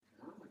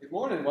Good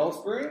morning,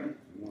 Wellspring.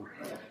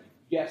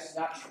 Yes,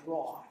 that's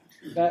right.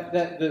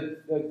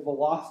 The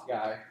lost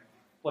guy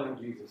playing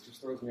Jesus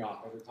just throws me off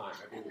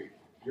every week.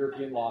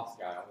 European lost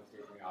guy always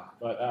throws me off.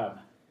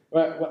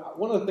 But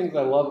one of the things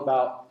I love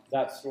about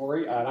that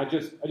story, and I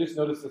just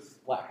noticed this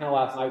kind of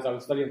last night as I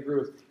was studying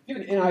through, is if you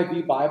have an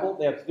NIV Bible,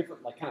 they have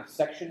different kind of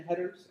section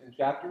headers and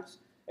chapters.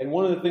 And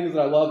one of the things that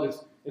I love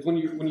is when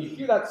you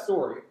hear that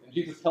story and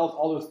Jesus tells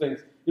all those things,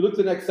 you look at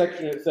the next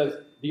section and it says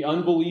the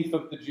unbelief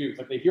of the Jews.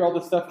 Like they hear all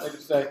this stuff and they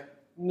just say,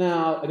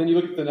 no. And then you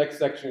look at the next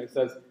section and it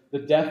says the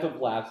death of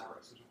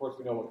Lazarus, which of course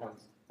we know what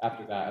comes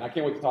after that. And I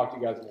can't wait to talk to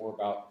you guys more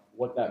about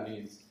what that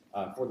means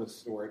for this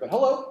story. But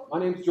hello, my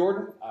name's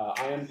Jordan.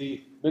 I am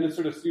the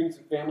minister to students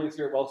and families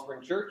here at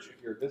Wellspring Church.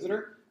 If you're a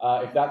visitor,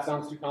 if that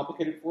sounds too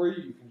complicated for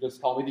you, you can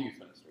just call me the youth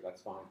minister.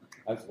 That's fine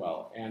as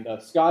well. And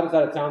Scott is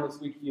out of town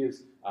this week. He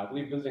is, I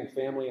believe, visiting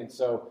family. And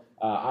so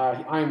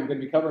I'm going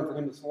to be covering for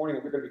him this morning,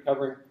 and we're going to be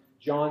covering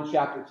John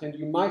chapter 10.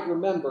 You might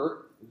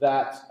remember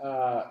that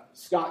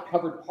Scott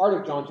covered part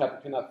of John chapter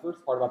 10, that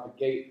first part about the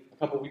gate, a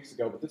couple weeks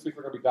ago. But this week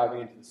we're going to be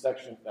diving into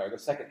the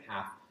second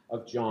half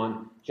of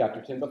John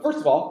chapter 10. But first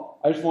of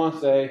all, I just want to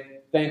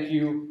say thank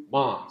you,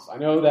 moms. I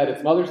know that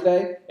it's Mother's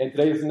Day, and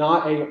today is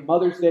not a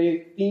Mother's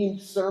Day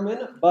themed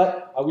sermon,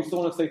 but we still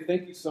want to say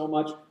thank you so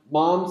much.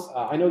 Moms,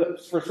 I know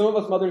that for some of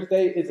us, Mother's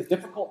Day is a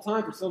difficult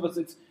time. For some of us,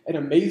 it's an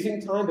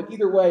amazing time. But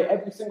either way,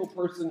 every single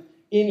person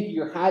in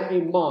here had a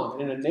mom.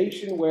 And in a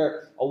nation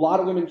where a lot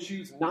of women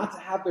choose not to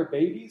have their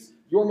babies,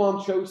 your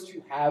mom chose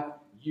to have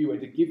you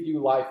and to give you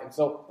life. And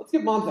so let's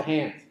give moms a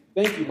hand.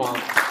 Thank you,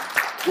 moms.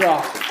 You're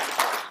awesome.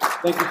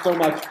 Thank you so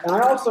much. And I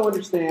also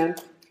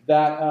understand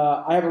that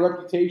I have a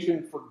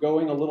reputation for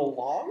going a little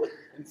long.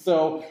 And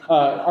so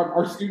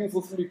our students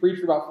listen to me preach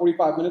for about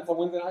 45 minutes on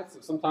Wednesday nights,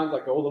 so sometimes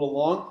I go a little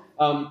long.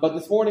 But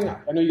this morning,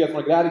 I know you guys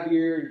want to get out of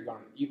here, and you're going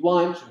to eat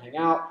lunch and hang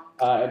out.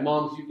 And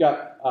moms,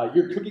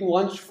 you're cooking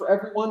lunch for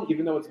everyone,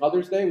 even though it's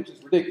Mother's Day, which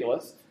is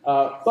ridiculous.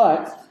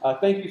 But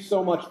thank you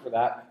so much for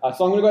that.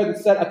 So I'm going to go ahead and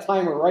set a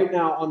timer right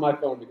now on my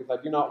phone because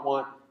I do not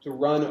want to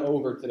run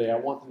over today. I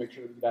want to make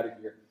sure that we get out of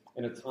here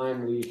in a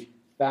timely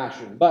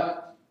fashion.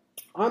 But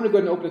I'm going to go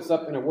ahead and open this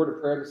up in a word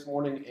of prayer this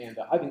morning, and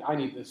I think I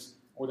need this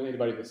more than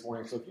anybody this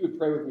morning. So if you would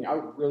pray with me, I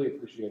would really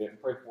appreciate it,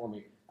 and pray for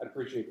me. I'd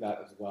appreciate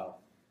that as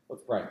well.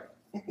 Let's pray.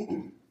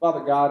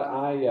 Father God,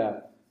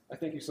 I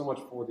thank you so much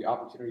for the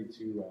opportunity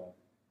to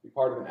be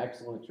part of an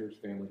excellent church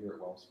family here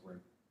at Wellspring.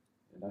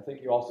 And I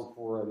thank you also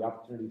for the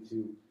opportunity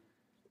to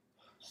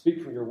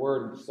speak from your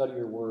word and to study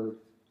your word,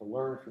 to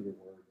learn from your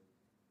word.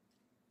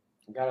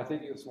 And God, I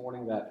thank you this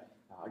morning that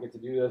I get to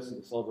do this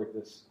and to celebrate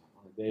this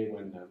on a day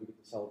when we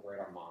get to celebrate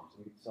our moms,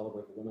 and we get to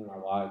celebrate the women in our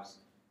lives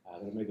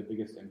that have made the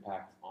biggest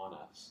impact on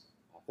us.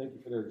 Thank you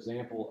for their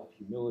example of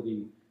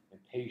humility and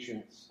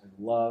patience and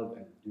love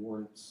and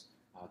endurance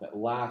that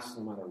lasts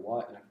no matter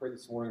what. And I pray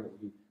this morning that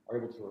we are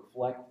able to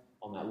reflect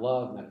on that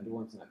love and that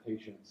endurance and that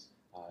patience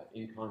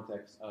in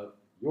context of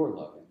your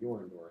love and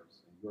your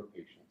endurance and your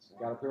patience. And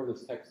God, I pray over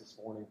this text this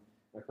morning,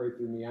 and I pray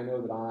through me. I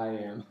know that I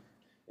am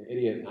an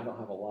idiot and I don't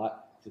have a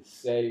lot to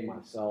say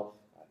myself,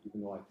 even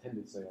though I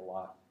tend to say a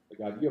lot. But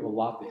God, you have a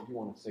lot that you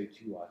want to say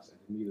to us and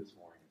to me this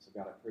morning. So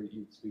God, I pray that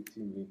you would speak to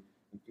me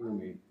and through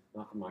me,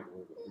 not for my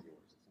glory, but for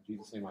yours. In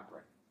Jesus' name I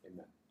pray.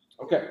 Amen.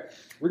 Okay,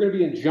 we're going to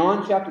be in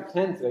John chapter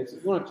 10 today, so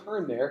if you want to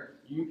turn there,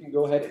 you can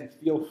go ahead and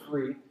feel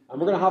free. We're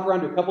going to hop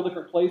around to a couple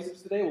different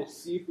places today. We'll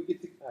see if we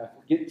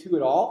get to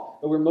it all,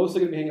 but we're mostly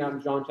going to be hanging out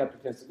in John chapter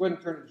 10. So go ahead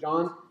and turn to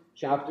John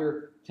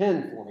chapter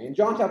 10 for me. In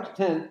John chapter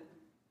 10,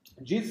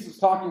 Jesus is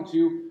talking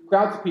to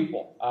crowds of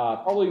people,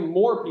 probably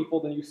more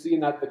people than you see in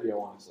that video,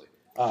 honestly.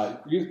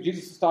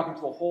 Jesus is talking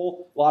to a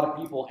whole lot of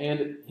people,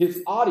 and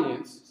his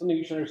audience, something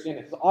you should understand,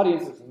 his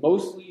audience is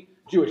mostly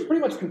Jewish,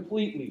 pretty much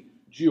completely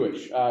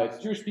Jewish. It's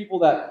Jewish people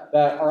that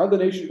are of the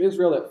nation of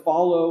Israel that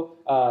follow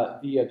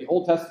the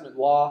Old Testament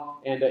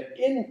law, and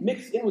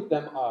mixed in with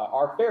them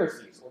are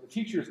Pharisees, or the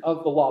teachers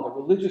of the law, the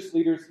religious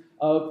leaders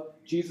of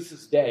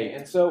Jesus' day.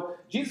 And so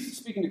Jesus is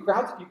speaking to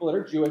crowds of people that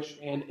are Jewish,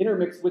 and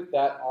intermixed with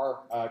that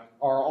are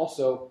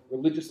also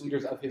religious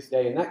leaders of his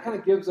day. And that kind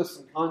of gives us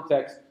some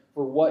context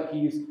for what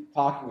he's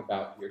talking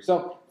about here.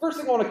 So first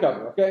thing I want to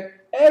cover, okay?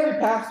 Every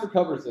pastor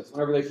covers this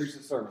whenever they preach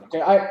a sermon, okay?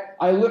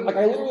 I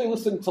literally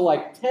listened to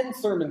like 10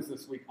 sermons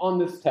this week on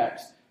this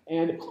text,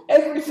 and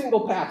every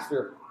single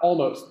pastor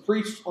almost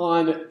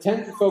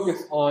tend to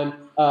focus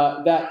on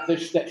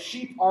that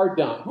sheep are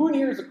dumb. Who in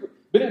here has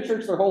been in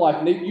church their whole life,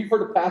 and you've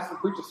heard a pastor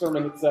preach a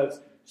sermon that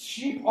says,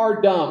 sheep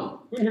are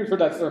dumb? Who in here has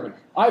heard that sermon?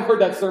 I've heard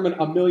that sermon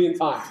a million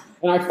times,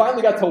 and I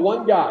finally got to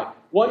one guy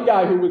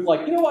who was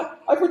like, you know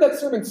what? I've heard that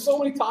sermon so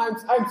many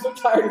times. I'm so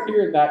tired of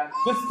hearing that.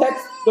 This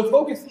text, the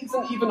focus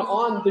isn't even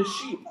on the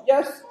sheep.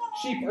 Yes,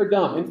 sheep are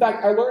dumb. In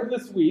fact, I learned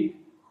this week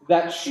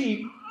that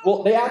sheep,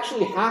 they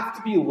actually have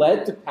to be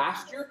led to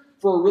pasture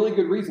for a really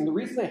good reason. The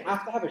reason they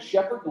have to have a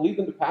shepherd to lead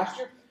them to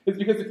pasture is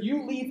because if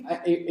you leave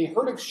a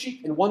herd of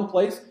sheep in one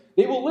place,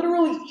 they will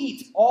literally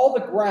eat all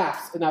the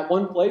grass in that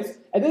one place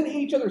and then eat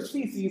each other's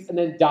feces and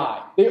then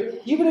die.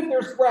 Even if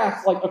there's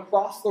grass like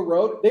across the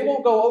road, they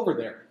won't go over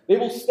there. They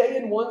will stay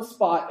in one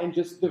spot and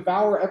just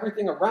devour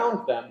everything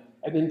around them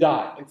and then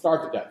die and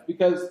starve to death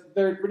because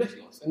they're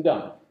ridiculous and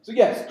dumb. So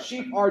yes,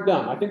 sheep are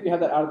dumb. I think we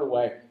have that out of the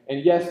way.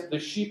 And yes, the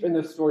sheep in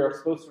this story are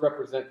supposed to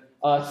represent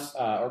us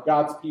or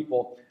God's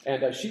people.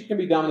 And sheep can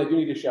be dumb and they do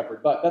need a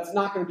shepherd. But that's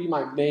not going to be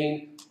my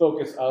main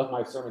focus of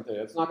my sermon today.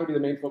 It's not going to be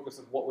the main focus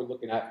of what we're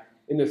looking at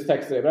in this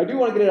text today. But I do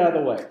want to get it out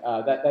of the way.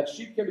 That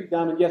sheep can be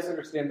dumb, and yes, I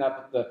understand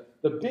that. But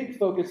the big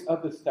focus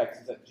of this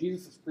text is that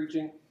Jesus is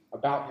preaching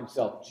about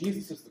himself.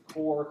 Jesus is the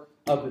core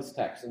of this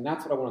text. And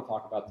that's what I want to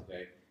talk about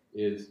today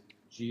is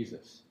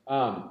Jesus.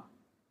 I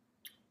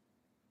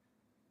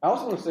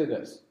also want to say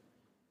this.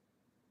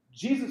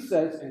 Jesus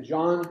says in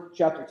John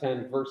chapter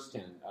 10, verse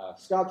 10,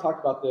 Scott talked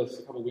about this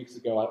a couple of weeks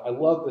ago. I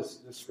love this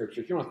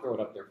scripture. If you want to throw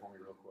it up there for me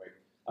real quick.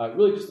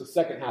 Really just the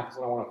second half is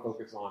what I want to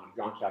focus on in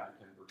John chapter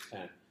 10, verse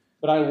 10.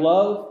 But I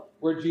love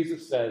where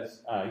Jesus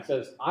says, he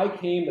says, I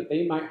came that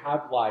they might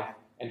have life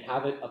and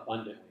have it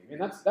abundantly. I mean,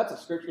 that's a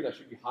scripture that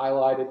should be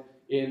highlighted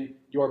in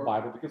your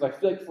Bible because I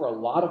feel like for a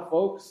lot of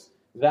folks,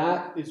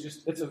 that is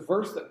just, it's a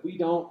verse that we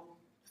don't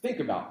think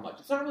about much.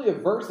 It's not really a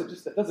verse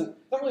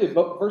not really a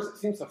verse that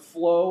seems to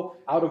flow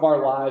out of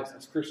our lives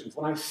as Christians.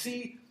 When I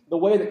see the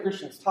way that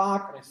Christians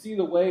talk, and I see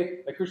the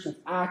way that Christians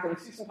act, and I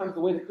see sometimes the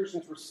way that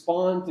Christians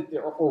respond to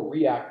or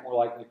react more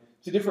likely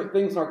to different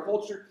things in our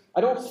culture,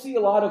 I don't see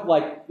a lot of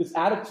like this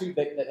attitude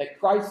that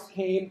Christ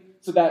came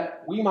so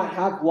that we might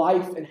have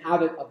life and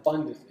have it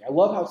abundantly. I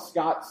love how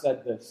Scott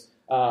said this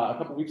a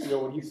couple weeks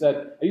ago when he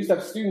said, I used to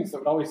have students that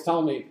would always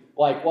tell me,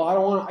 like, well, I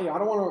don't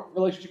want a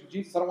relationship with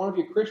Jesus. I don't want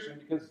to be a Christian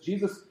because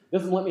Jesus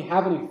doesn't let me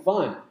have any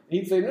fun. And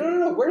he'd say,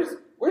 no,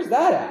 where's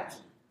that at?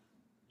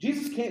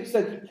 Jesus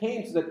said he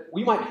came so that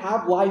we might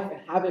have life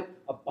and have it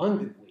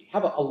abundantly,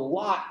 have a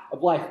lot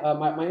of life.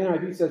 My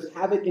NIV says,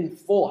 have it in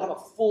full, have a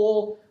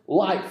full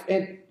life.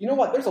 And you know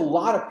what? There's a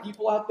lot of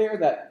people out there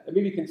that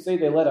maybe can say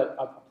they led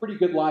a pretty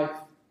good life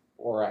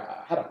or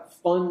had a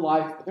fun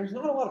life, but there's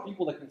not a lot of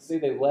people that can say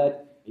they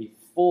led a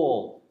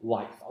full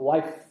life, a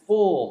life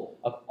full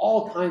of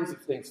all kinds of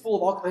things, full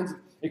of all kinds of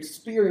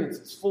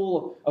experiences,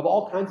 full of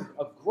all kinds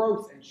of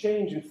growth and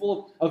change, and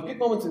full of good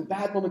moments and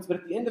bad moments, but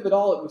at the end of it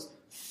all, it was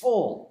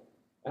full.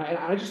 And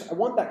I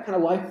want that kind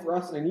of life for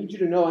us, and I need you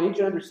to know, I need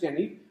you to understand,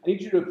 I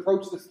need you to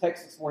approach this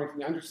text this morning from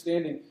the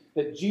understanding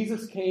that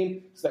Jesus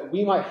came so that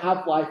we might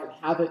have life and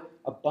have it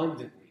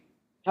abundantly,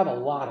 have a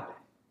lot of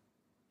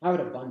it, have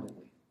it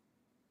abundantly.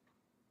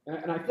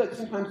 And I feel like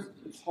sometimes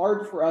it's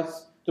hard for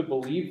us to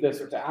believe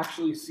this or to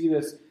actually see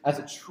this as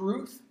a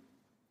truth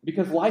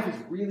because life is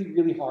really,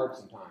 really hard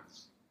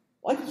sometimes.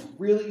 Life is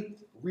really,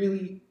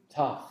 really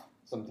tough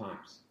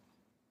sometimes.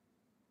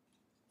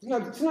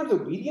 Sometimes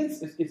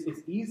obedience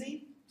is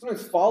easy.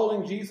 Sometimes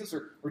following Jesus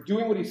or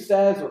doing what he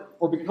says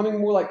or becoming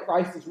more like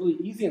Christ is really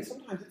easy. And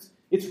sometimes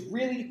it's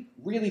really,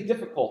 really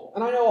difficult.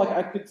 And I know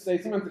I could say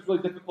sometimes it's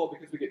really difficult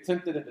because we get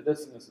tempted into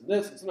this and this and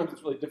this. And sometimes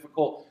it's really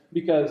difficult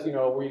because,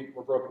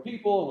 we're broken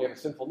people and we have a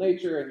sinful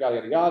nature and yada,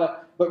 yada, yada.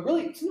 But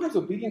really, sometimes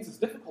obedience is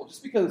difficult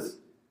just because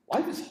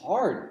life is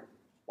hard.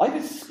 Life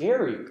is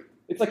scary.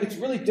 It's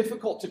really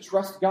difficult to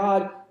trust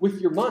God with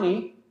your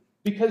money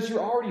because you're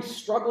already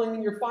struggling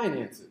in your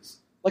finances.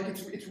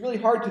 It's really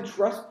hard to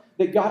trust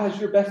that God has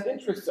your best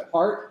interests at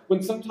heart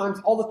when sometimes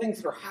all the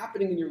things that are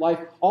happening in your life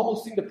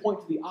almost seem to point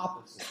to the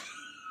opposite.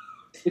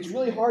 It's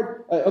really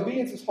hard.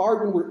 Obedience is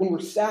hard when we're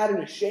sad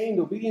and ashamed.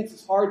 Obedience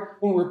is hard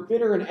when we're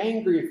bitter and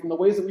angry from the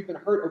ways that we've been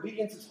hurt.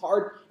 Obedience is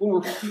hard when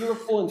we're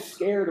fearful and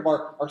scared of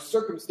our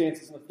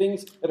circumstances and the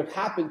things that have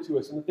happened to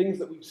us and the things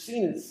that we've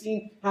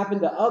seen happen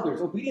to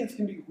others. Obedience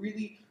can be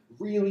really,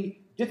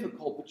 really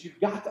difficult, but you've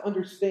got to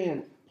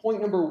understand,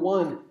 point number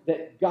one,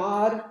 that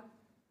God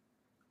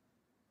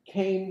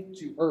came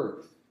to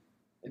earth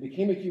and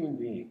became a human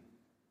being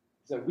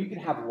so that we could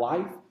have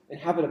life and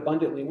have it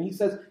abundantly. When he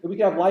says that we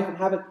can have life and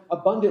have it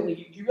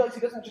abundantly, you realize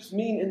he doesn't just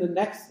mean in the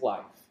next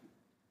life.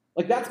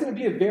 That's going to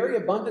be a very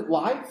abundant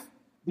life.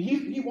 But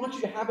he wants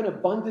you to have an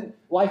abundant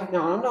life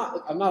now. And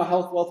I'm not a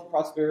health, wealth, and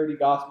prosperity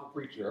gospel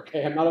preacher,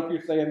 okay? I'm not up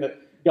here saying that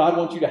God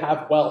wants you to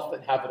have wealth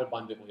and have it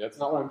abundantly. That's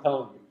not what I'm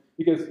telling you.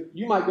 Because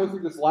you might go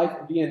through this life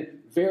and be in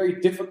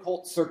very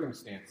difficult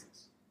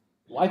circumstances.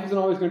 Life isn't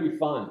always going to be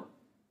fun.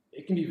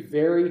 It can be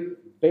very,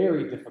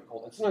 very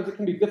difficult. And sometimes it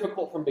can be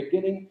difficult from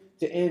beginning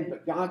to end,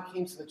 but God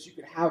came so that you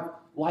could have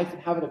life and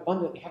have it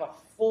abundantly, have a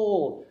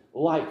full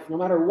life, no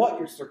matter what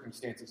your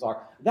circumstances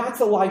are.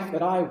 That's a life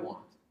that I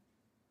want.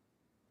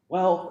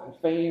 Wealth and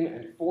fame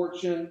and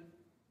fortune,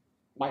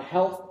 my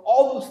health,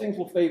 all those things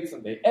will fade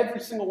someday. Every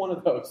single one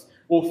of those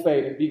will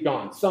fade and be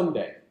gone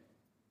someday.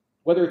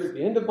 Whether it's at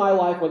the end of my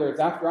life, whether it's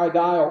after I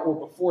die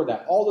or before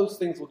that, all those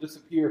things will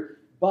disappear.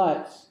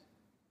 But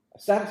a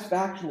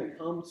satisfaction that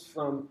comes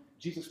from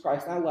Jesus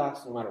Christ, that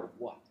lasts no matter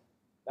what.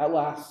 That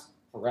lasts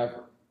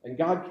forever. And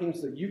God came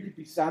so that you could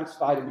be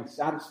satisfied and be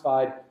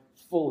satisfied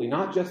fully,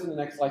 not just in the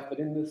next life, but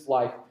in this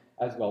life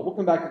as well. We'll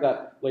come back to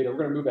that later. We're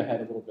going to move ahead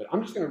a little bit.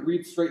 I'm just going to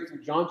read straight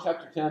through John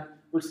chapter 10,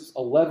 verses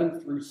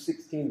 11 through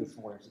 16 this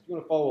morning. So if you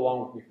want to follow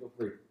along with me, feel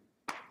free.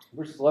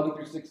 Verses 11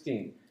 through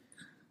 16.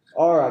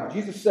 All right,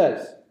 Jesus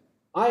says,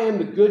 I am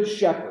the good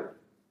shepherd.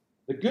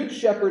 The good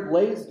shepherd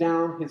lays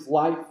down his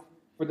life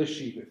for the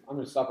sheep. I'm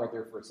going to stop right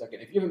there for a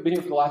second. If you haven't been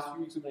here for the last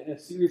few weeks, we've been in a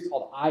series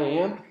called I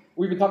Am.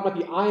 We've been talking about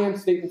the I Am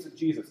statements of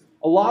Jesus.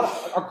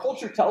 Our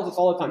culture tells us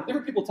all the time.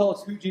 Different people tell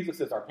us who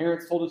Jesus is. Our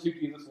parents told us who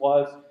Jesus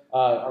was.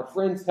 Our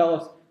friends tell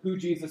us who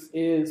Jesus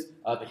is.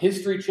 The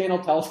History Channel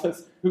tells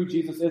us who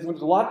Jesus is. And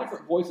there's a lot of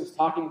different voices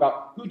talking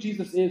about who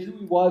Jesus is, who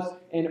he was,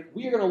 and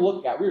we are going to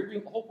look at,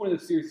 the whole point of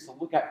this series is to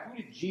look at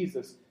who did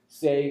Jesus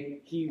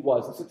say he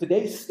was. And so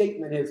today's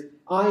statement is,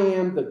 I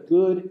am the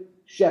good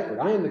shepherd.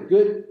 I am the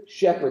good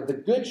shepherd. The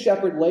good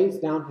shepherd lays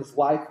down his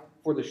life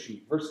for the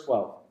sheep. Verse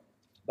 12.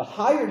 The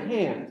hired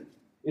hand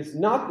is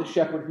not the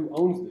shepherd who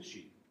owns the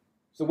sheep.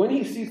 So when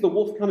he sees the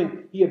wolf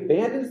coming, he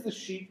abandons the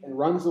sheep and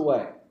runs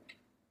away.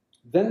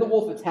 Then the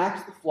wolf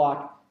attacks the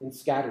flock and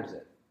scatters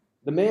it.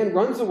 The man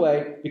runs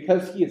away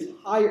because he is a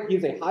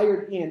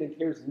hired hand and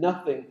cares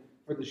nothing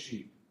for the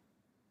sheep.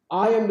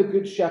 I am the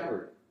good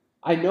shepherd.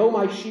 I know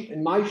my sheep,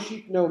 and my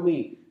sheep know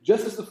me,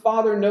 just as the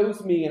Father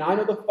knows me, and I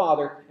know the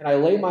Father, and I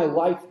lay my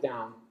life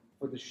down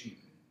for the sheep.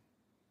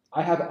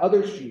 I have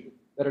other sheep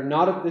that are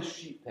not of this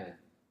sheep pen.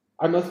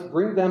 I must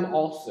bring them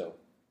also.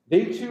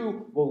 They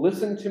too will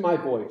listen to my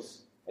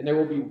voice, and there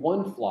will be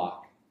one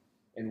flock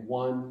and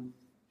one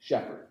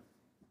shepherd.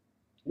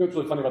 You know what's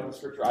really funny about the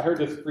scripture? I heard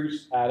this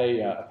preached at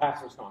a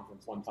pastor's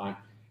conference one time,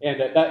 and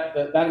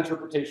that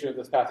interpretation of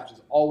this passage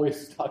has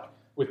always stuck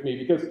with me,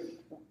 because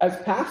as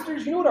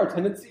pastors, you know what our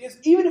tendency is?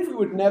 Even if we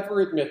would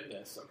never admit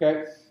this,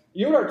 okay?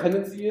 You know what our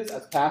tendency is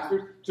as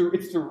pastors?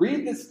 It's to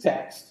read this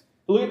text,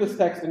 to look at this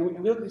text, and we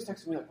look at this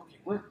text and we're like, okay,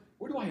 where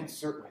do I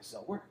insert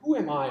myself? Who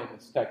am I in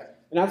this text?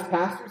 And as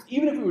pastors,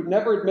 even if we would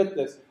never admit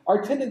this,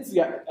 our tendency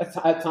at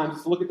times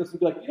is to look at this and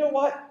be like, you know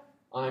what?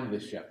 I'm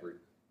the shepherd.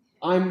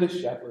 I'm the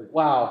shepherd.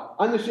 Wow,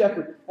 I'm the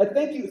shepherd.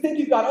 Thank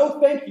you, God.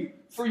 Oh, thank you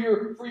for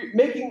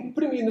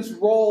putting me in this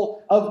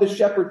role of the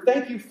shepherd.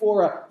 Thank you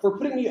for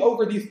putting me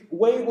over these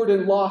wayward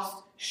and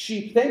lost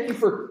sheep. Thank you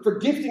for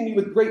gifting me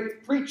with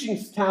great preaching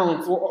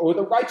talents, or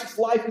the righteous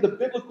life, with a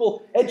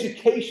biblical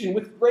education,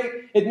 with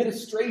great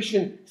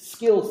administration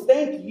skills.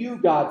 Thank you,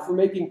 God, for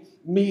making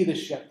me the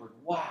shepherd.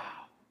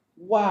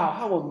 Wow,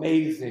 how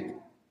amazing.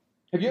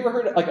 Have you ever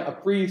heard like a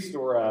priest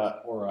or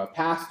a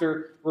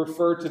pastor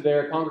refer to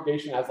their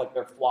congregation as like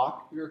their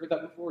flock? Have you ever heard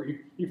that before?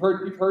 You've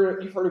heard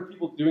of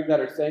people doing that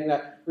or saying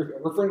that,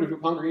 referring to a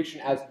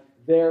congregation as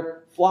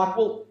their flock.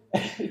 Well,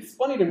 it's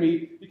funny to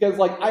me because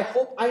like I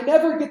hope I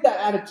never get that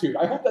attitude.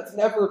 I hope that's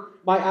never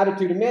my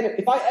attitude. And man,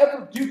 if I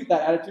ever do get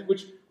that attitude,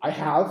 which I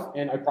have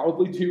and I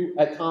probably do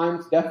at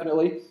times,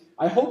 definitely,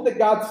 I hope that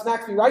God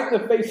smacks me right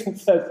in the face and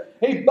says,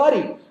 "Hey,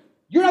 buddy,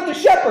 you're not the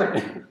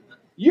shepherd.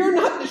 You're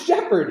not the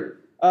shepherd."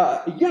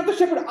 You're not the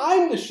shepherd,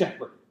 I'm the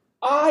shepherd.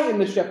 I am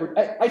the shepherd.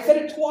 I said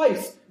it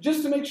twice,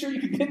 just to make sure you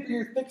could get through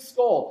your thick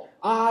skull.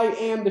 I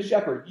am the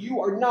shepherd.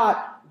 You are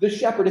not the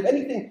shepherd. If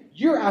anything,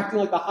 you're acting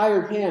like the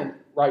hired hand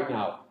right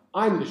now.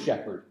 I'm the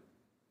shepherd.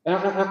 And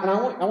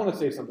I want to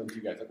say something to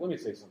you guys. Let me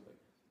say something.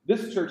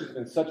 This church has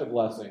been such a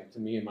blessing to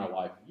me in my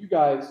life. You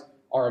guys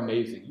are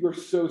amazing. You are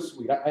so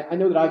sweet. I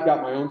know that I've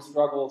got my own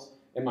struggles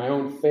and my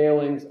own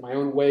failings, and my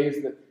own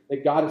ways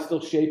that God is still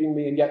shaping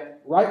me, and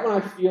yet right when I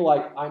feel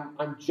like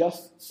I'm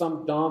just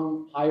some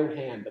dumb hired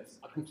hand that's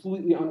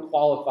completely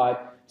unqualified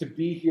to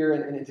be here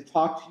and to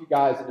talk to you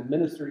guys and to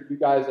minister to you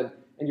guys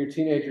and your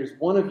teenagers,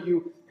 one of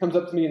you comes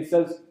up to me and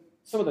says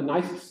some of the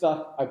nicest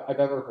stuff I've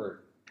ever heard.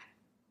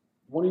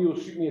 One of you will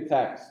shoot me a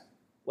text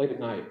late at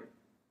night.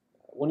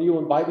 One of you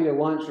will invite me to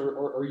lunch,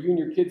 or you and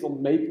your kids will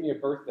make me a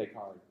birthday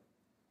card.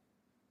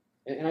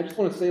 And I just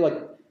want to say,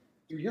 like,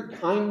 through your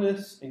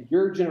kindness and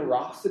your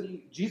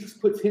generosity, Jesus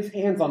puts his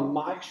hands on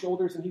my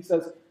shoulders and he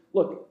says,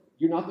 look,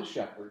 you're not the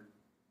shepherd,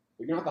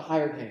 but you're not the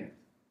hired hand.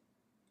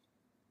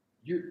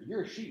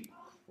 You're a sheep.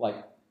 Like,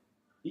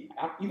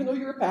 even though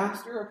you're a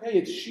pastor, okay,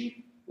 it's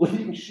sheep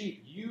leading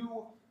sheep.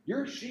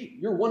 You're a sheep.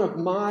 You're one of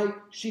my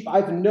sheep.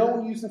 I've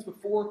known you since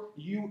before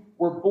you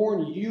were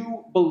born.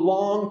 You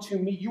belong to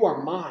me. You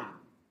are mine.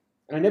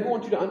 And I never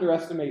want you to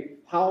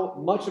underestimate how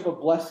much of a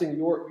blessing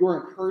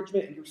your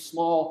encouragement and your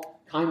small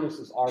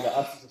kindnesses are to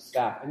us as a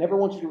staff. I never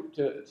want you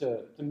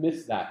to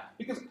miss that.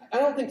 Because I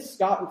don't think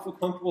Scott would feel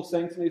comfortable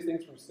saying some of these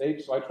things from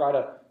stage, so I try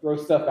to throw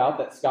stuff out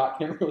that Scott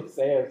can't really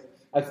say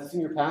as the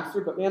senior pastor.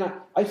 But man,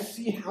 I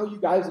see how you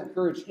guys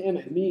encourage him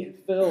and me and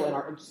Phil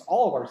and just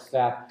all of our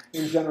staff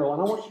in general.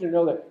 And I want you to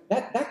know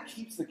that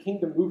keeps the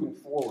kingdom moving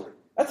forward.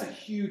 That's a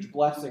huge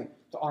blessing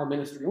to our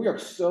ministry. And we are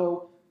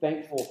so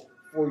thankful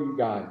for you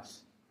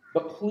guys.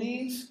 But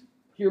please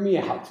hear me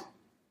out.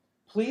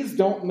 Please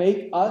don't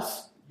make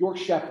us your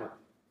shepherd.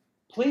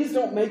 Please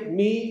don't make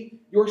me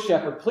your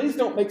shepherd. Please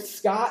don't make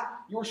Scott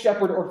your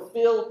shepherd, or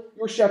Phil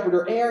your shepherd,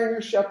 or Aaron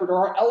your shepherd,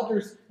 or our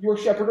elders your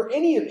shepherd, or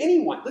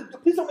anyone.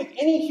 Please don't make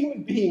any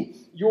human being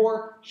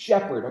your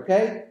shepherd,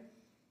 okay?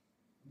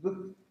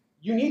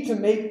 You need to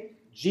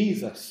make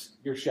Jesus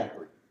your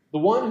shepherd. The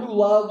one who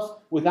loves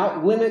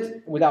without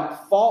limit and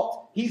without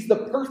fault. He's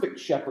the perfect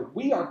shepherd.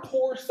 We are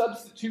poor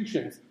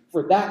substitutions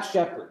for that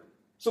shepherd.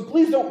 So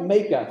please don't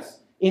make us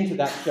into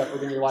that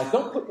shepherd in your life.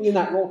 Don't put me in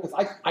that role, because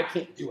I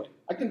can't do it.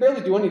 I can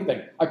barely do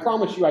anything. I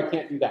promise you I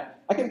can't do that.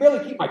 I can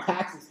barely keep my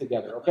taxes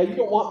together, okay? You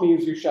don't want me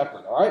as your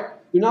shepherd, all right?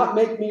 Do not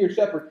make me your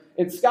shepherd.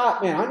 And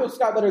Scott, man, I know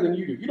Scott better than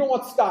you do. You don't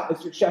want Scott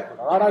as your shepherd,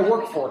 all right? I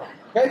work for him,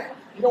 okay?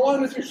 You don't want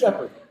him as your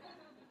shepherd.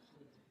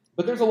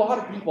 But there's a lot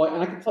of people,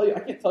 and I can't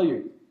tell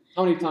you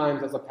how many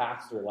times as a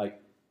pastor,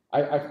 like,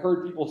 I've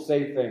heard people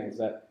say things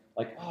that,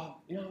 like, oh,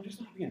 I'm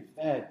just not being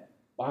fed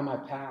by my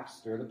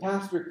pastor. The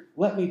pastor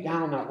let me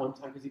down that one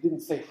time because he didn't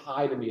say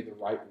hi to me the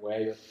right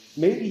way. Or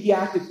maybe he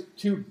acted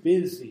too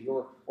busy.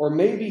 Or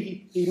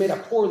maybe he made a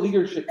poor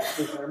leadership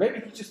decision. Or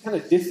maybe he's just kind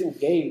of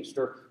disengaged.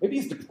 Or maybe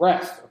he's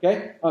depressed,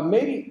 okay?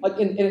 Maybe, like,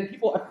 and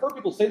I've heard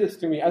people say this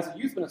to me as a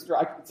youth minister.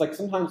 It's like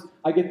sometimes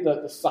I get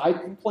the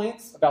side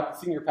complaints about the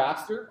senior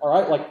pastor, all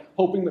right? Like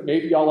hoping that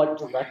maybe I'll, like,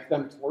 direct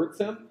them towards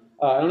him.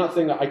 I'm not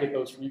saying that I get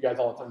those from you guys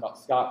all the time about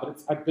Scott, but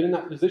I've been in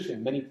that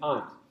position many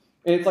times.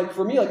 And it's like,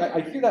 for me, like,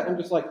 I hear that and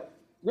I'm just like,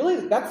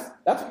 really? That's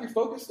what you're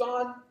focused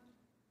on?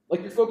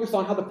 Like, you're focused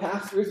on how the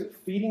pastor isn't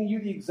feeding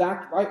you the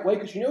exact right way?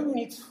 Because you know who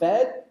needs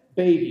fed?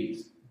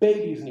 Babies.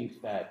 Babies need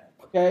fed,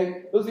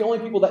 okay? Those are the only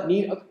people that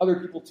need other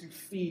people to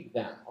feed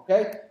them,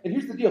 okay? And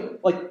here's the deal.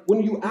 Like,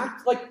 when you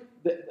act like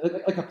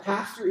a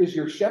pastor is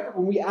your shepherd,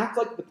 when we act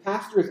like the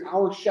pastor is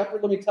our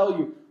shepherd, let me tell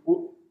you,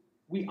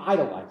 we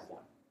idolize them.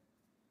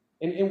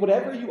 And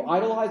whatever you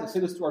idolize, I say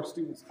this to our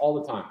students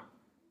all the time,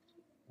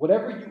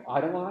 whatever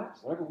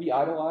we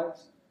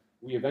idolize,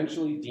 we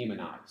eventually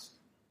demonize.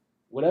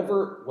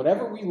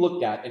 Whatever we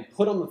look at and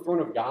put on the throne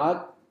of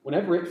God,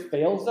 whenever it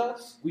fails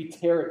us, we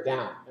tear it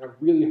down in a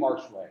really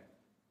harsh way.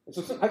 And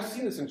so I've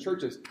seen this in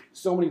churches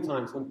so many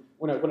times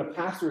when a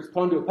pastor is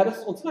put onto a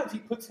pedestal, and sometimes he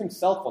puts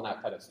himself on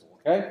that pedestal,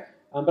 okay?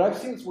 But I've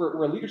seen this where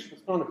a leadership is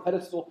put on a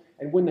pedestal,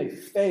 and when they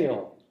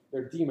fail,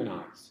 they're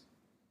demonized.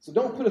 So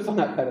don't put us on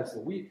that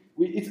pedestal. We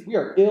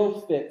are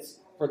ill fits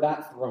for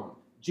that throne.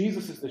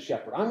 Jesus is the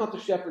shepherd. I'm not the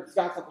shepherd.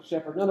 Scott's not the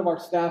shepherd. None of our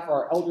staff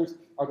or our elders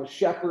are the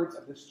shepherds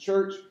of this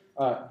church.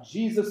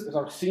 Jesus is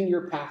our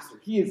senior pastor.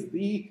 He is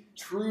the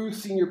true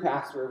senior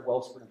pastor of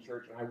Wellspring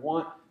Church, and I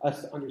want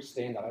us to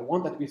understand that. I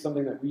want that to be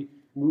something that we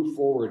move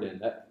forward in,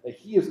 that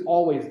he is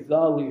always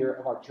the leader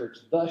of our church,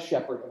 the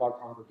shepherd of our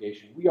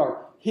congregation. We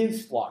are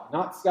his flock,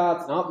 not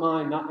Scott's, not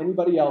mine, not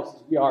anybody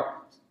else's. We are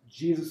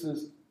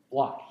Jesus'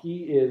 flock.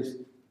 He is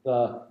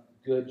the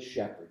good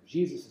shepherd.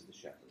 Jesus is the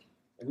shepherd.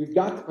 And we've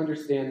got to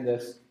understand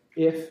this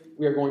if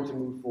we are going to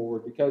move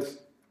forward, because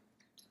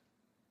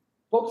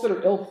folks that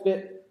are ill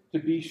fit to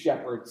be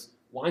shepherds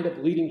wind up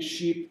leading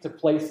sheep to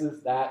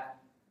places that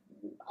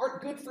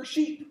aren't good for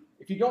sheep.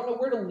 If you don't know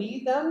where to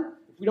lead them,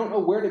 if we don't know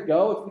where to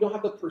go, if we don't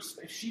have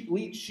the sheep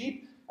lead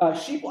sheep,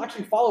 sheep will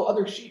actually follow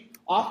other sheep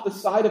off the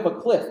side of a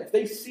cliff. If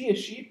they see a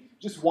sheep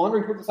just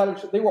wandering towards the side of a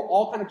cliff, they will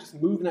all kind of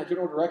just move in that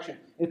general direction.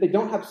 And if they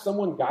don't have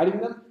someone guiding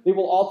them, they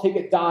will all take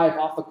a dive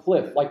off a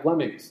cliff like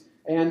lemmings.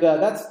 And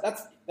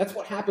that's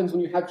what happens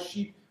when you have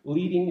sheep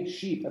leading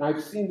sheep. And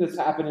I've seen this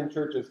happen in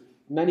churches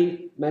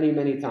many, many,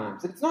 many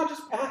times. And it's not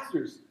just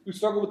pastors who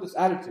struggle with this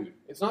attitude.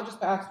 It's not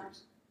just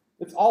pastors.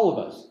 It's all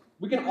of us.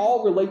 We can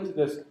all relate to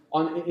this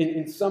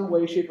in some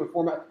way, shape, or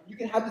form. You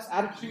can have this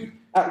attitude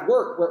at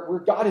work where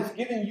God has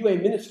given you a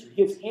ministry.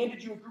 He has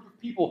handed you a group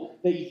of people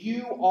that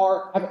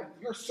have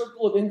your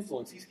circle of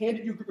influence. He's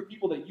handed you a group of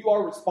people that you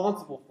are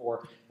responsible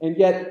for. And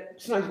yet,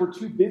 sometimes we're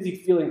too busy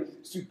feeling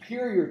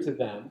superior to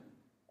them,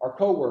 our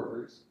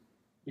coworkers,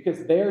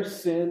 because their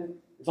sin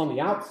is on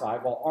the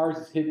outside while ours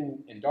is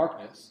hidden in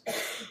darkness.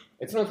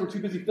 And sometimes we're too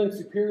busy feeling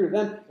superior to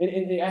them,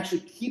 and it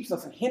actually keeps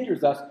us and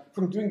hinders us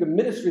from doing the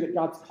ministry that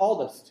God's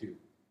called us to.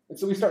 And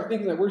so we start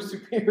thinking that we're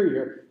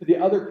superior to the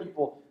other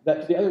people,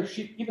 to the other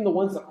sheep, even the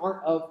ones that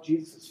aren't of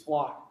Jesus'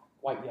 flock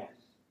quite yet.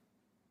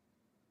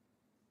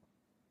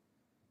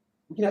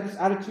 We can have this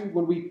attitude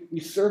when we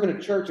serve in a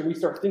church and we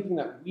start thinking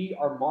that we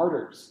are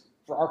martyrs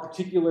for our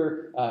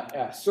particular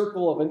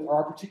circle of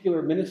our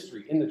particular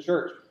ministry in the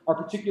church, our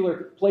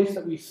particular place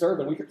that we serve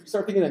in. We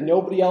start thinking that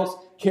nobody else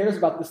cares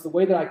about this the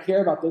way that I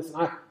care about this,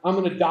 and I'm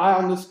going to die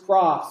on this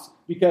cross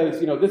because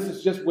this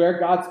is just where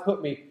God's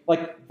put me.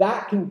 Like,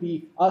 that can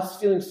be us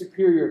feeling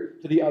superior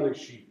to the other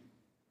sheep.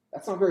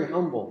 That's not very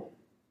humble.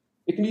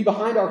 It can be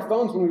behind our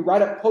phones when we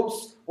write up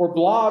posts or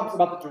blogs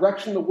about the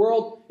direction the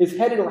world is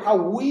headed, or how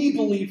we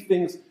believe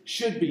things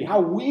should be, how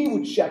we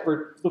would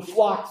shepherd the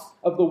flocks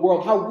of the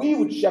world, how we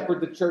would shepherd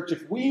the church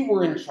if we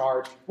were in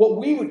charge, what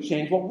we would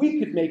change, what we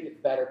could make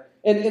it better.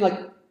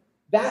 And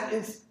that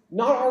is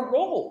not our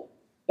role.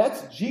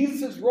 That's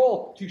Jesus'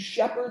 role, to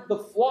shepherd the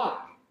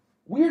flock.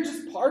 We're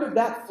just part of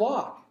that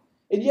flock.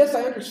 And yes,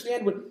 I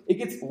understand when it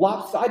gets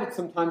lopsided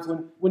sometimes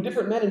when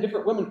different men and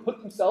different women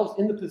put themselves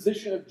in the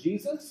position of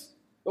Jesus,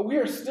 but we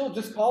are still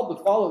just called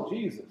to follow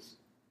Jesus.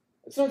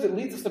 And sometimes it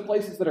leads us to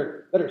places that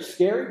are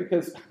scary,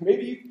 because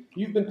maybe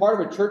you've been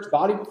part of a church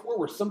body before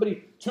where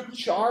somebody took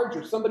charge,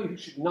 or somebody who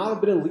should not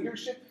have been in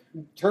leadership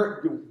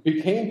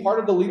became part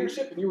of the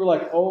leadership, and you were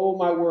like, oh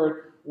my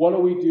word, what do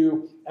we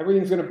do?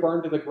 Everything's going to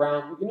burn to the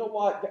ground. Well, you know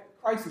what?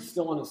 Christ is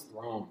still on his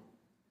throne.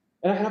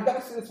 And I've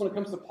got to say this when it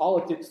comes to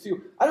politics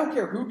too. I don't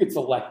care who gets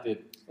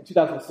elected in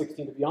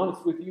 2016, to be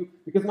honest with you,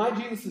 because my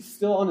Jesus is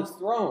still on his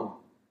throne.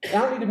 And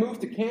I don't need to move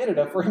to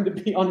Canada for him to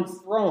be on his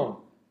throne.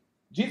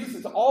 Jesus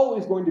is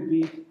always going to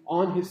be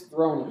on his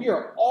throne. We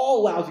are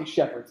all lousy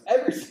shepherds,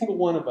 every single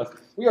one of us.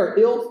 We are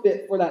ill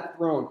fit for that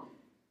throne.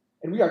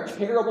 And we are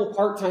terrible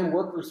part-time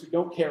workers who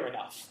don't care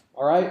enough.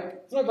 All right?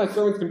 Sometimes my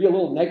sermons can be a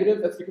little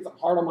negative. That's because I'm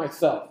hard on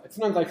myself. And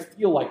sometimes I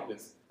feel like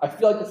this. I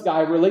feel like this guy.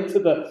 I relate to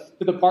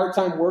the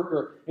part-time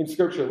worker in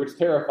Scripture, which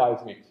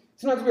terrifies me.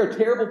 Sometimes we are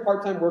terrible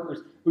part-time workers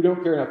who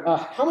don't care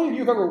enough. How many of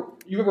you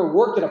have ever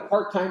worked at a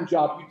part-time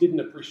job you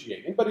didn't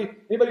appreciate?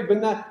 Anybody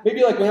been that?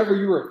 Maybe like whenever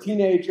you were a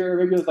teenager,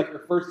 maybe it was like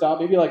your first job.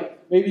 How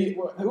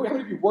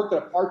many of you worked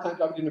at a part-time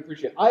job you didn't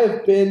appreciate? I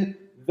have been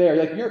there.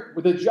 Like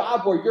with a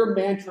job where your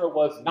mantra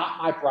was not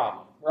my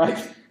problem,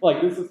 right?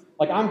 Like this is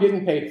like I'm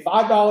getting paid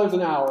 $5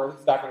 an hour. This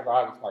is back whenever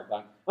I was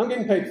part-time. I'm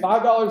getting paid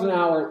 $5 an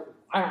hour.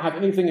 I don't have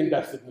anything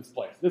invested in this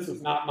place. This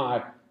is not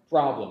my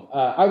problem.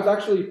 I was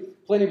actually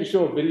planning to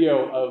show a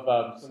video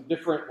of some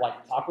different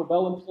like Taco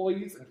Bell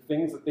employees and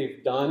things that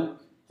they've done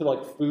to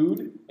like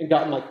food and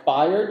gotten like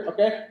fired,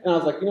 okay? And I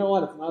was like, you know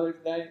what? It's Mother's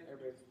Day.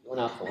 Everybody's going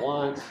out to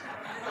lunch.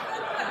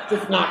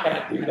 Just not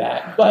going to do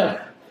that.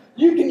 But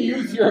you can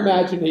use your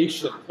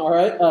imagination, all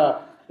right?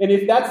 And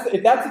if that's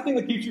the thing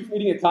that keeps you from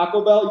eating at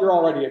Taco Bell, you're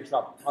already in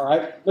trouble, all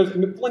right? There's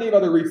plenty of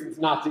other reasons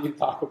not to eat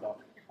Taco Bell.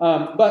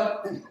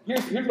 But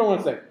here's what I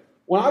want to say.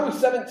 When I was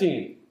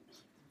 17,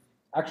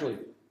 actually,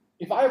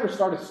 if I ever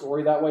start a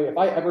story that way, if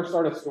I ever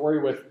start a story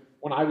with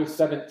when I was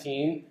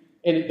 17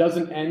 and it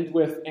doesn't end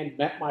with and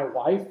met my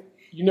wife,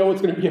 you know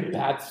it's going to be a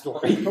bad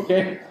story,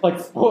 okay? Like,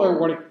 spoiler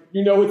warning,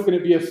 you know it's going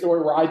to be a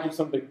story where I do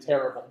something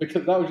terrible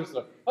because that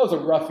was a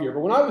rough year.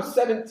 But when I was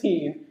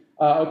 17,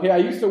 I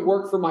used to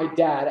work for my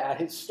dad at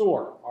his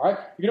store, all right?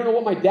 If you don't know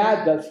what my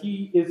dad does,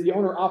 he is the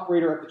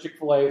owner-operator of the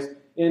Chick-fil-A's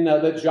in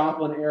the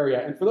Joplin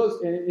area. And for those,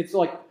 it's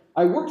like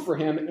I worked for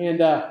him,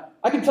 and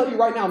I can tell you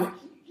right now, man,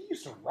 he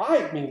used to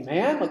ride me,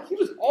 man. Like, he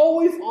was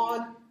always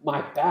on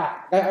my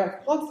back. I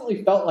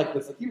constantly felt like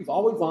this. Like, he was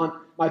always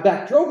on my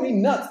back. Drove me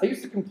nuts. I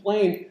used to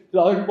complain to the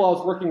other people I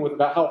was working with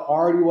about how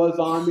hard he was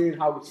on me and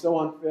how he was so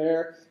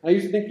unfair. And I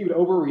used to think he would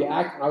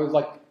overreact when I was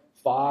like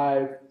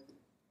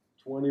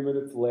 20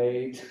 minutes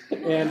late.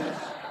 And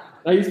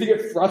I used to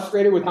get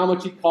frustrated with how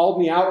much he called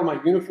me out when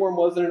my uniform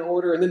wasn't in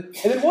order. And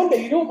then one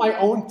day, you know what my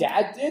own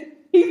dad did?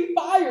 He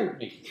fired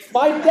me.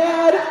 My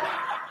dad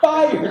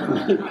fired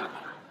me.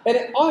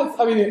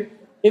 And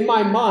in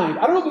my mind,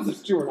 I don't know if this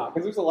is true or not,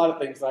 because there's a lot of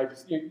things that I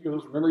just,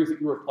 those memories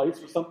that you replace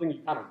with something you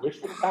kind of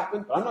wish would have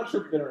happened, but I'm not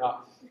sure if it did or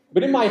not.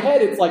 But in my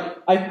head, it's like,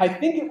 I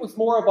think it was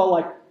more of a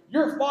like,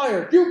 you're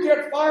fired, you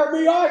can't fire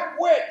me, I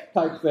quit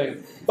type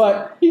thing.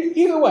 But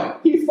either way,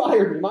 he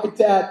fired me. My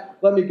dad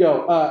let me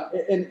go.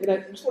 And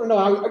I just want to know,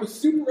 I was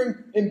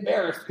super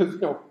embarrassed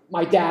because,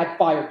 my dad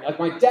fired me. Like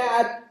my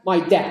dad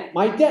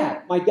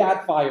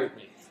fired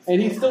me. And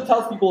he still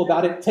tells people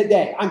about it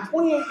today. I'm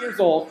 28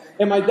 years old,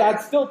 and my dad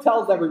still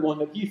tells everyone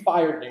that he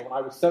fired me when I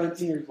was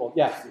 17 years old.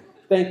 Yes,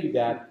 thank you,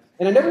 Dad.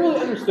 And I never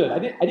really understood. I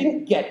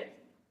didn't get it.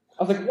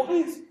 I was like, why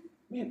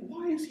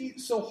is he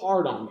so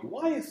hard on me?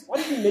 Why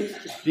does he make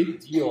such a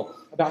big deal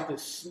about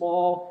this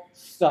small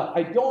stuff?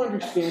 I don't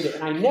understand it.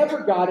 And I never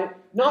got it,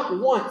 not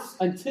once,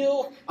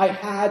 until I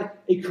had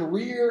a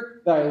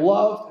career that I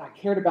loved and I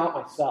cared about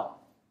myself.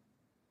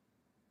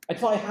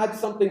 Until I had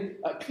something,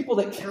 people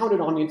that counted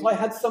on me, until I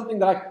had something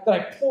that I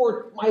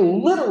poured my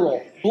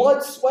literal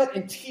blood, sweat,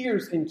 and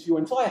tears into,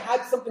 until I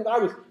had something that I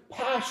was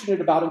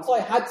passionate about, until I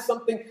had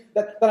something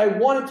that I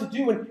wanted to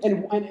do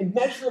and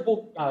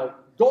measurable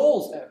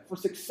goals for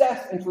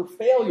success and for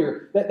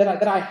failure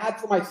that I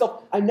had for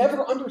myself. I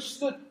never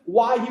understood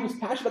why he was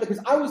passionate about it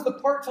because I was the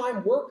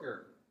part-time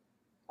worker.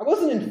 I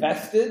wasn't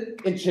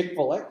invested in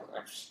Chick-fil-A.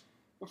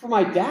 But for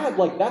my dad,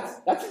 like that's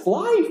his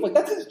life, like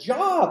that's his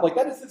job, like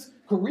that is his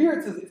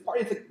career,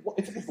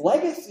 it's his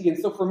legacy. And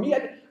so for me,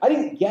 I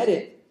didn't get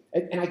it,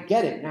 and I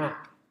get it now.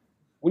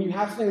 When you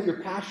have something that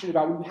you're passionate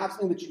about, when you have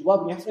something that you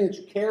love, when you have something that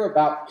you care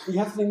about, when you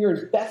have something you're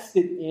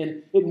invested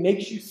in, it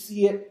makes you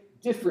see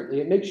it differently.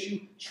 It makes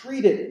you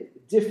treat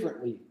it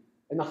differently.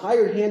 And the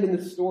hired hand in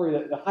this story,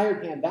 the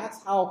hired hand,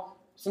 that's how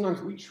sometimes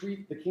we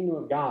treat the kingdom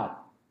of God.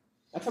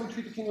 That's how we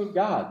treat the kingdom of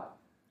God.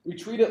 We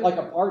treat it like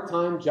a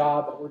part-time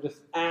job that we're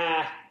just,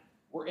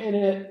 we're in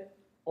it,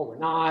 or we're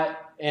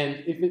not.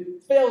 And if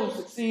it fails or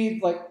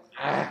succeeds, like,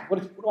 what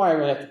do I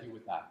really have to do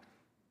with that?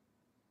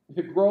 If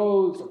it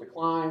grows or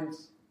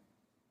declines,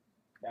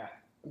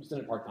 I'm just in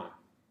it part-time.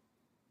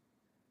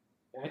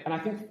 And I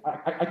think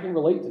I can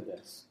relate to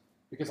this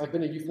because I've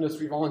been a youth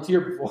ministry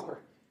volunteer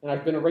before, and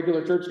I've been a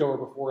regular churchgoer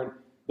before, and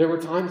there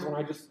were times when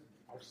I was,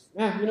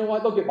 you know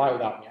what, they'll get by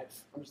without me.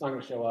 I'm just not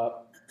going to show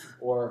up,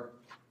 or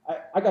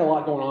I got a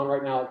lot going on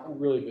right now. I'm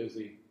really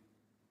busy.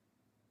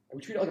 And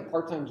we treat it like a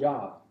part-time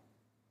job.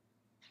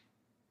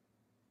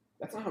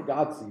 That's not how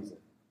God sees it.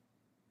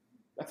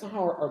 That's not how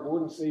our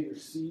Lord and Savior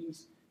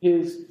sees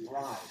his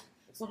bride.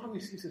 That's not how he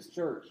sees his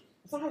church.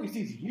 That's not how he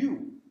sees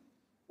you.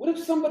 What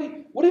if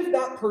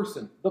that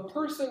person, the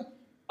person,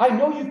 I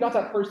know you've got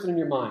that person in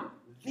your mind,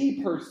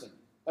 the person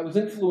that was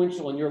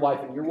influential in your life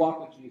and your walk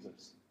with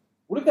Jesus.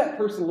 What if that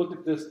person looked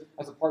at this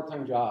as a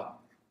part-time job?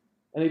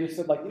 And they just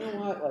said, like, you know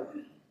what? Like,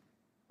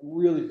 I'm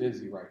really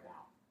busy right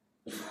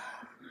now.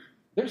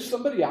 There's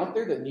somebody out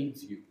there that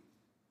needs you.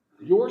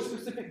 Your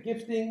specific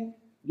gifting,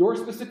 your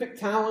specific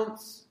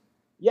talents.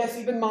 Yes,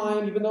 even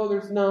mine, even though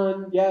there's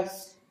none.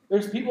 Yes,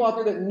 there's people out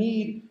there that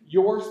need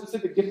your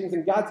specific giftings,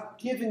 and God's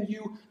given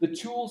you the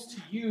tools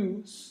to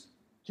use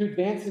to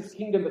advance His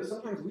kingdom, but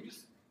sometimes we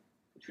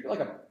treat it like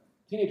a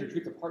teenager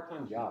treats a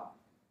part-time job.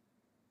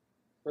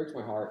 It breaks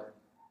my heart,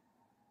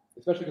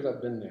 especially because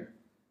I've been there.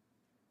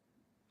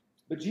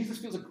 But Jesus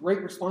feels a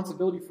great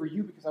responsibility for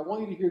you because I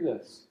want you to hear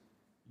this.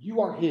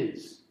 You are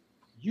His.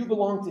 You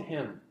belong to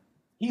Him.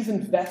 He's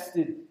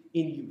invested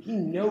in you. He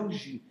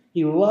knows you.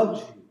 He loves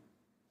you.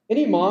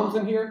 Any moms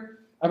in here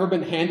ever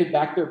been handed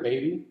back their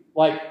baby?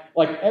 Like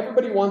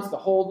everybody wants to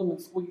hold them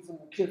and squeeze them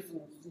and kiss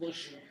them and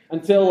smush them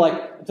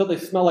until they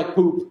smell like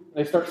poop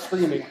and they start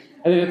screaming.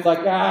 And then it's like,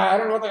 I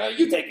don't know what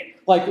you take it.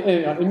 Like,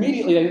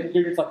 immediately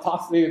you're just like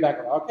toss the baby back.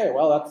 Like, okay,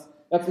 well,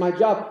 that's my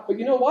job. But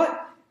you know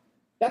what?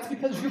 That's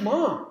because you're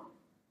mom.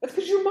 That's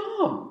because you're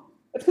mom.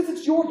 That's because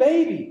it's your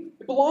baby.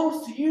 It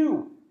belongs to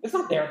you. It's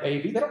not their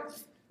baby. They're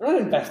not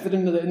invested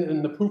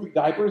in the poopy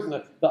diapers and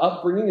the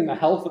upbringing and the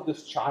health of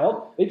this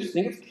child. They just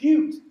think it's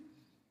cute.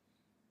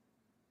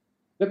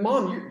 But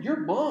mom, you're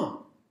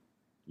mom.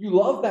 You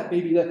love that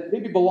baby. That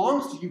baby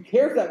belongs to you. You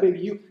care for that baby.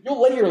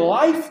 You'll lay your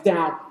life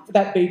down for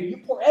that baby. You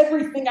pour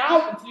everything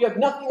out until you have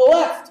nothing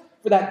left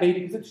for that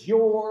baby because it's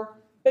your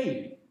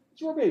baby.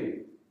 It's your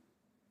baby.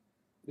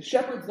 The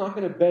shepherd's not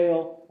going to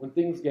bail when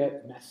things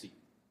get messy.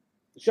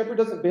 The shepherd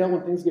doesn't bail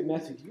when things get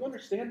messy. Do you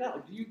understand that?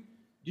 Like,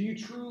 do you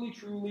truly,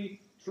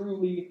 truly,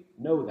 truly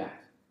know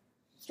that?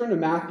 Let's turn to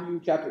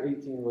Matthew chapter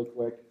 18 really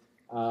quick.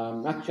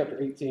 Matthew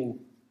chapter 18.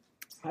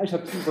 I just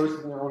have two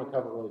verses in there I want to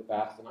cover really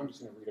fast, and I'm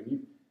just going to read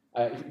them.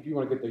 If you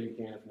want to get there, you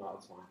can. If not,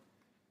 it's fine.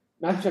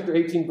 Matthew chapter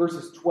 18,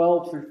 verses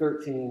 12 through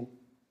 13.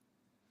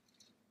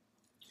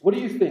 What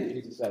do you think,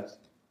 Jesus says?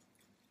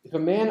 If a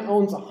man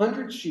owns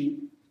 100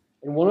 sheep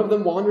and one of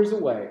them wanders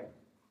away,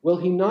 will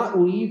he not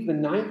leave the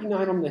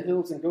 99 on the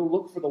hills and go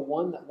look for the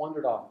one that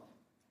wandered off?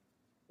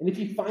 And if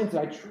he finds it,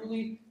 I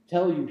truly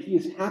tell you, he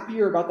is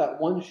happier about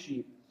that one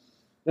sheep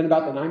than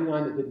about the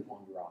 99 that didn't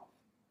wander off.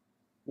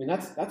 I mean,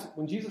 that's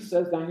when Jesus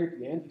says down here at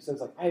the end, he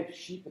says, like, I have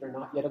sheep that are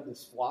not yet of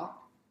this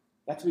flock.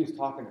 That's what he's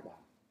talking about.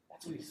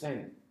 That's what he's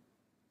saying.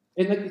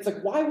 And it's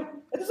like,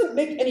 that doesn't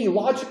make any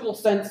logical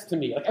sense to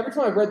me. Like, every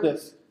time I've read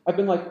this, I've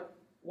been like,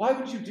 why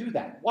would you do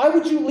that? Why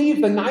would you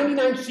leave the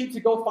 99 sheep to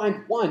go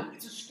find one?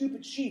 It's a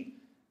stupid sheep.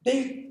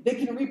 They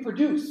can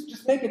reproduce.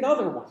 Just make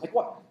another one. Like,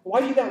 what?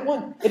 Why do that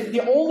one?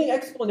 The only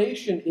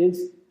explanation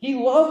is he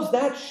loves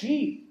that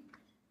sheep.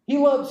 He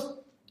loves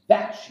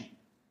that sheep.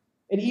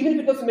 And even if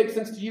it doesn't make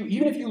sense to you,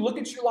 even if you look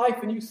at your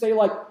life and you say,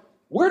 like,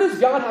 where does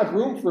God have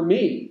room for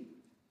me?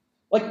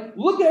 Like,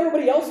 look at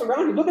everybody else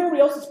around you. Look at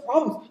everybody else's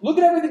problems. Look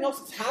at everything else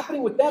that's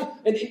happening with them.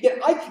 And yet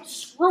I keep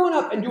screwing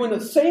up and doing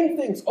the same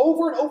things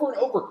over and over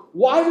and over.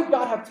 Why would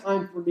God have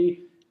time for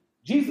me?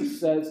 Jesus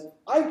says,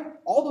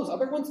 all those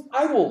other ones,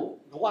 I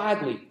will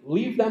gladly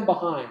leave them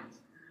behind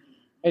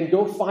and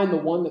go find the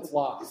one that's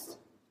lost.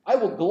 I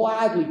will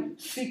gladly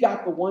seek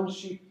out the one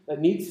sheep that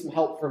needs some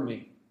help from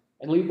me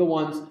and leave the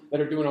ones that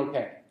are doing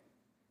okay.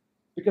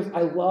 Because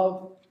I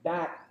love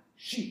that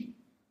sheep.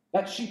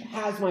 That sheep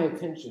has my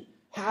attention,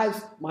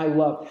 has my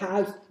love,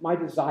 has my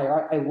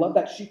desire. I love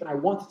that sheep and I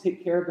want to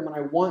take care of them and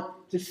I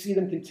want to see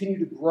them continue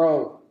to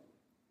grow.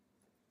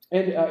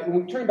 And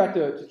when we turn back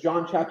to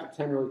John chapter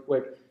 10 really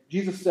quick,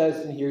 Jesus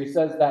says in here, he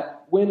says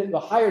that when the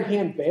hired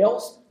hand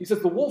bails, he says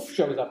the wolf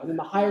shows up and then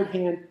the hired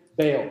hand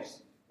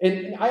bails.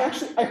 And I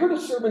heard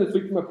a sermon this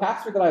week from a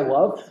pastor that I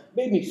love,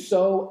 made me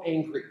so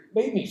angry,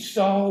 made me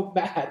so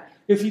mad,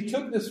 because he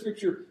took this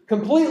scripture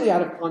completely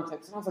out of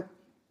context. And I was like,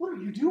 what are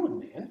you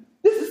doing, man?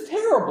 This is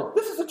terrible.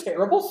 This is a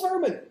terrible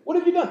sermon. What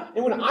have you done?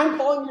 And when I'm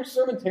calling your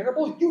sermon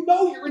terrible, you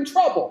know you're in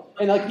trouble.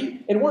 And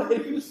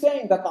if he was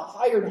saying that the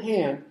hired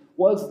hand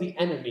was the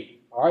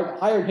enemy, all right, the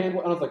hired hand,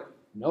 and I was like,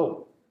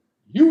 no,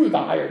 you are the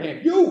hired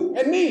hand, you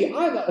and me.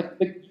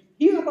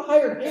 These are the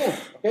hired hands,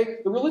 okay?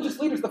 The religious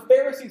leaders, the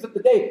Pharisees of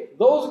the day,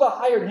 those are the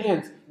hired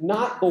hands,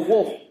 not the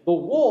wolf. The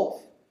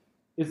wolf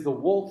is the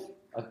wolf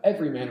of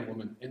every man and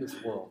woman in this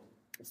world.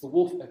 It's the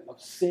wolf of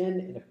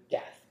sin and of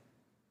death.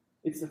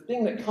 It's the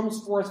thing that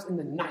comes for us in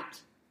the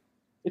night.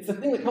 It's the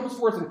thing that comes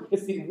for us, and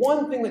it's the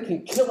one thing that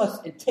can kill us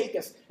and take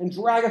us and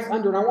drag us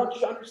under. And I want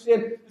you to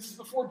understand, this is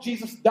before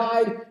Jesus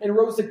died and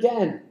rose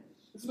again.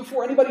 This is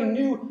before anybody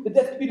knew that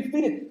death could be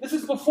defeated. This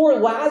is before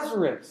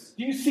Lazarus.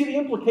 Do you see the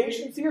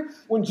implications here?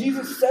 When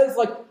Jesus says,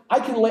 like, I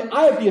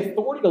have the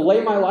authority to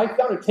lay my life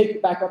down and take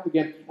it back up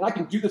again, and I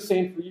can do the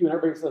same for you. And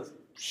everybody says,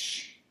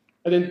 shh.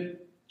 And then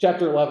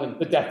chapter 11,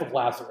 the death of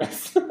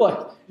Lazarus. Like,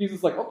 Jesus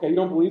is like, okay, you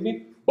don't believe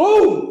me?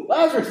 Boom!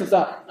 Lazarus is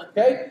up.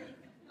 Okay?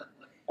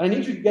 And I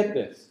need you to get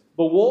this.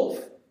 The wolf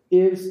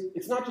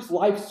it's not just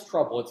life's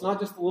trouble. It's not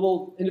just the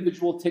little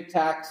individual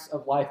tic-tacs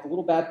of life, the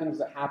little bad things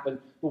that happen.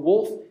 The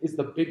wolf is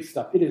the big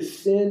stuff. It is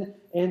sin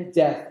and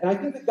death. And I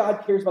think that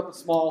God cares about the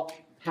small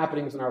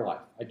happenings in our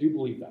life. I do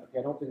believe that. Okay?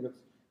 I don't think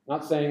I'm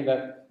not saying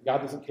that God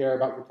doesn't care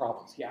about your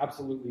problems. He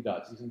absolutely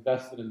does. He's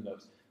invested in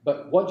those.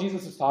 But what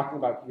Jesus is talking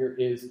about here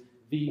is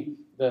the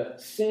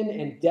sin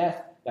and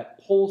death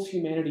that pulls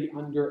humanity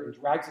under and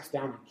drags us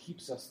down and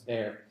keeps us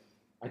there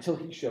until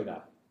he showed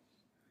up.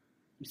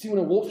 You see, when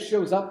a wolf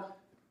shows up,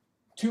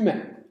 two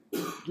men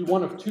do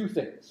one of two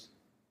things.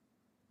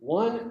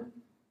 One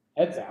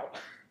heads out,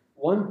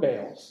 one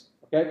bails.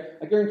 Okay?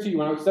 I guarantee you,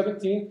 when I was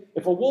 17,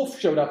 if a wolf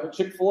showed up at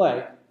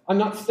Chick-fil-A, I'm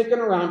not sticking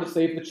around to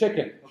save the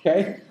chicken.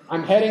 Okay?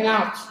 I'm heading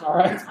out. All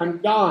right? I'm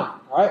gone.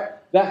 All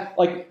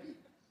right?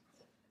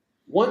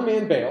 One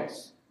man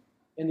bails,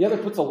 and the other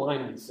puts a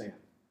line in the sand.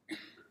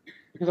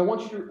 Because I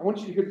want you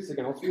to hear this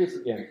again. Let's read this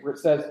again. Where it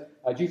says,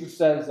 Jesus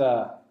says,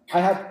 here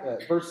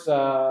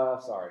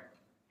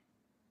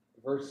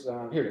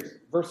it is.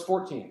 Verse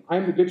 14. I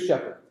am the good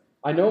shepherd.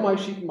 I know my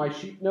sheep, and my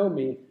sheep know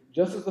me,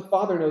 just as the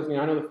Father knows me,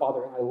 I know the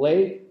Father, and I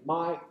lay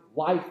my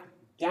life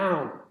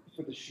down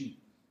for the sheep.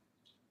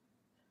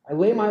 I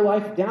lay my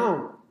life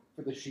down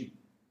for the sheep.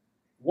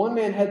 One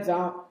man heads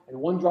out, and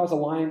one draws a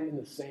line in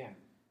the sand.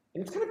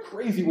 And it's kind of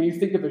crazy when you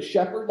think of a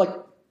shepherd. Like,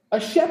 a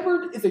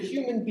shepherd is a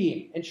human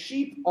being, and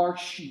sheep are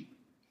sheep.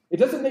 It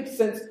doesn't make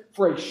sense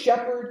for a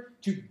shepherd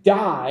to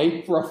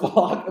die for a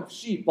flock of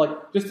sheep, like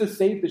just to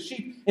save the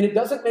sheep. And it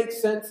doesn't make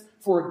sense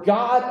for a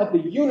God of the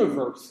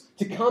universe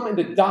to come and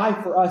to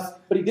die for us,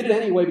 but he did it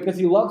anyway because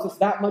he loves us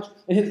that much,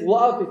 and his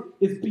love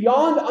is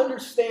beyond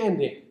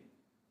understanding.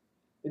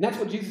 And that's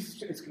what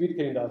Jesus is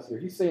communicating to us here.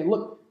 He's saying,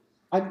 look,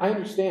 I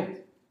understand.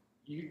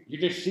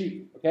 You're just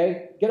sheep,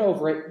 okay? Get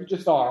over it. You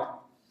just are.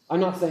 I'm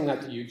not saying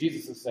that to you.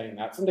 Jesus is saying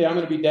that. Someday I'm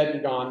going to be dead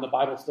and gone. The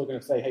Bible's still going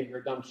to say, hey, you're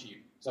a dumb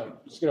sheep. So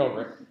just get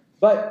over it.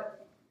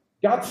 But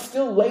God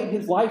still laid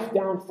his life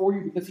down for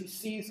you because he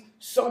sees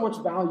so much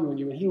value in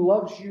you, and he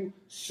loves you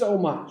so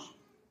much.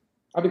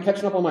 I've been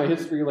catching up on my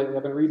history lately.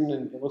 I've been reading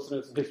and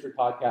listening to some history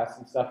podcasts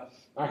and stuff.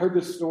 I heard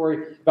this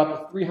story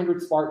about the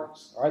 300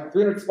 Spartans. All right,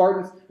 300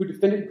 Spartans who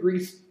defended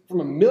Greece from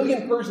 1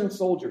 million Persian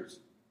soldiers.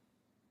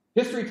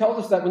 History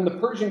tells us that when the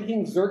Persian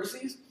king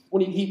Xerxes,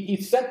 when he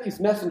sent these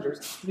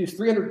messengers to these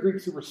 300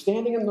 Greeks who were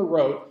standing in the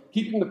road,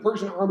 keeping the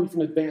Persian army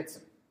from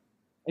advancing.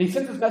 And he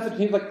sends this message,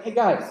 and he's like, hey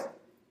guys,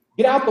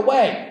 get out the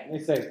way. And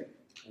they say,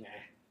 nah.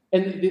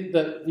 And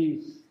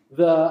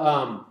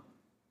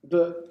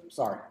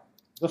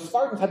the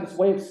Spartans had this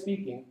way of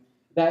speaking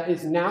that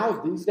is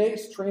now, these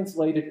days,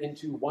 translated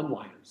into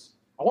one-liners.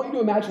 I want you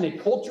to imagine a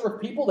culture of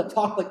people that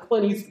talk like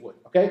Clint Eastwood,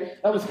 okay?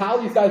 That was how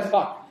these guys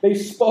talked. They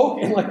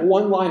spoke in like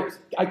one-liners.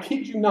 I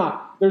kid you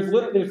not. There's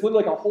literally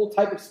like a whole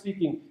type of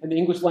speaking in the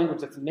English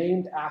language that's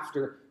named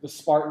after the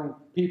Spartan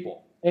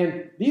people.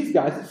 And these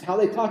guys, this is how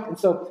they talk. And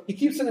so he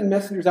keeps sending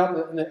messengers out,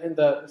 and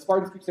the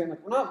Spartans keep saying,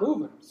 like, we're not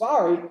moving. I'm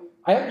sorry.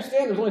 I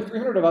understand there's only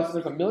 300 of us, and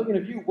there's 1 million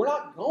of you. We're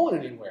not going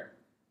anywhere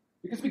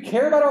because we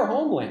care about our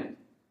homeland.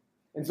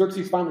 And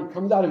Xerxes finally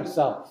comes out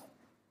himself.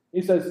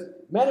 He says,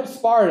 men of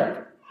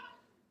Sparta,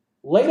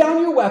 lay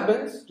down your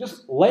weapons,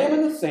 just lay them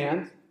in the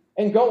sand,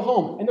 and go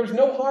home. And there's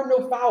no harm,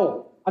 no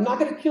foul. I'm not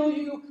going to kill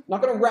you. I'm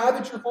not going to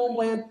ravage your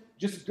homeland.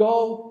 Just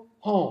go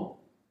home.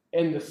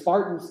 And the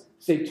Spartans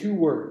say two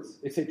words.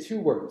 They say two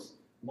words.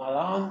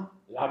 Malan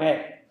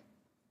lave.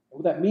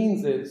 What that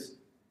means is,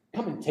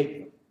 come and take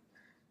them.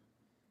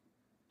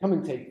 Come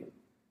and take them.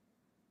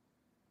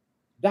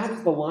 That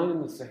is the line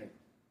in the sand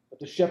that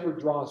the shepherd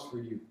draws for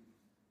you.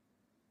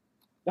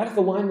 That is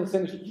the line in the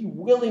sand that he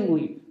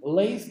willingly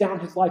lays down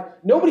his life.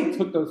 Nobody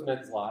took those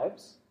men's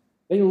lives.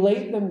 They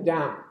laid them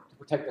down to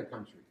protect their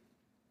country.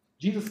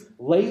 Jesus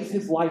lays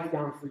his life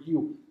down for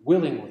you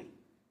willingly.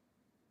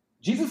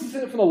 Jesus is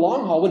in it for the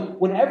long haul.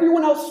 When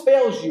everyone else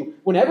fails you,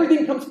 when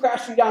everything comes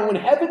crashing down, when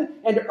heaven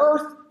and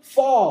earth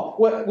fall,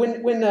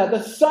 when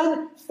the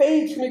sun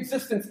fades from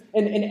existence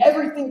and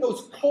everything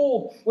goes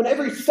cold, when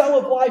every cell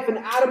of life and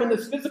atom in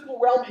this physical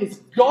realm is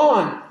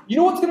gone, you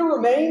know what's going to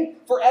remain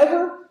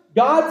forever?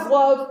 God's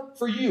love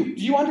for you.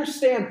 Do you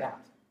understand that?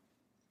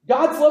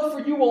 God's love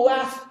for you will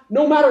last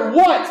no matter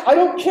what. I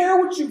don't care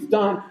what you've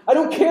done. I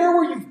don't care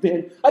where you've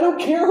been. I don't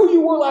care who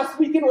you were last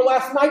weekend or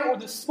last night or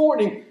this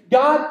morning.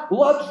 God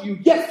loves you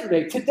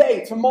yesterday,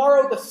 today,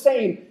 tomorrow, the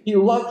same. He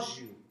loves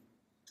you.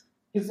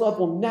 His love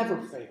will never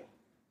fail.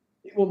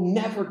 It will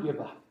never give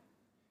up.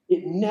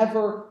 It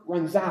never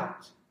runs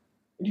out.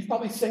 And you've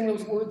probably sang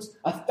those words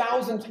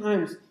 1,000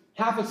 times,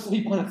 half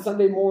asleep on a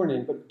Sunday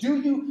morning. But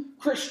do you,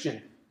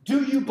 Christian,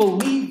 do you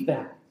believe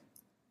them?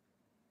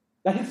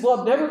 That his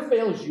love never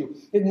fails you.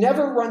 It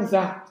never runs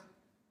out.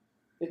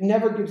 It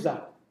never gives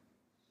up.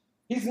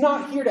 He's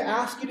not here to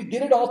ask you to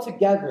get it all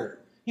together.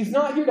 He's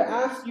not here to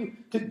ask you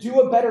to do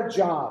a better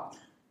job.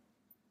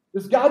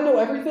 Does God know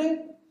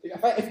everything?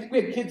 If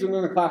we had kids in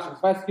the classroom,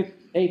 if I asked kids,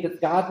 hey, does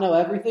God know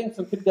everything?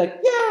 Some kids would be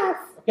like, yes!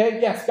 Okay,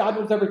 yes, God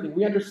knows everything.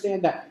 We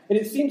understand that. And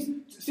it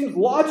seems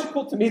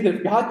logical to me that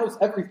if God knows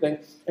everything,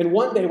 and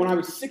one day when I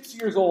was 6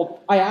 years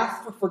old, I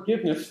asked for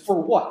forgiveness for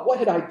what? What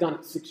had I done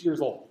at 6 years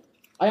old?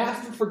 I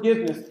asked for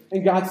forgiveness,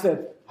 and God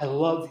said, I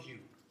love you,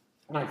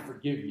 and I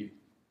forgive you.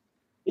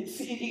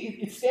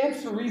 It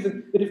stands to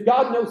reason that if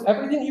God knows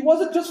everything, he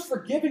wasn't just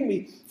forgiving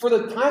me for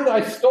the time that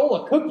I stole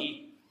a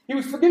cookie. He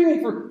was forgiving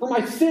me for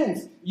my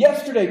sins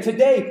yesterday,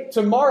 today,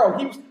 tomorrow.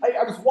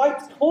 I was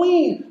wiped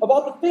clean of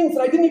all the things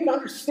that I didn't even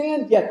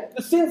understand yet,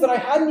 the sins that I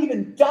hadn't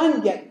even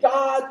done yet.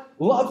 God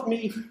loved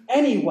me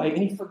anyway,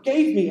 and he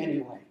forgave me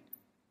anyway.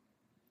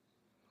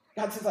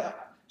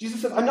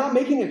 Jesus says, I'm not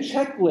making a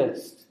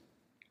checklist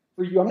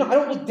for you. I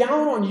don't look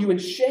down on you in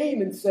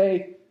shame and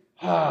say,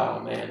 oh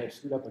man, they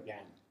screwed up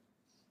again.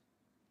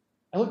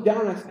 I look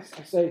down and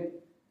I say,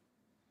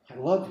 I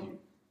love you.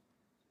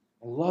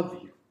 I love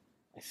you.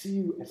 I see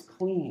you as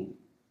clean.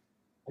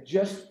 I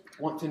just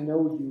want to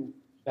know you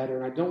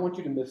better, and I don't want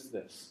you to miss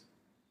this.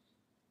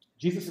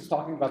 Jesus is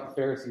talking about the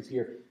Pharisees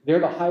here. They're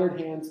the hired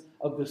hands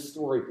of this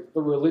story,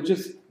 the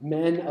religious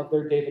men of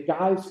their day, the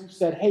guys who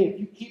said, hey, if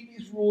you keep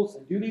these rules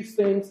and do these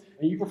things,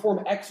 and you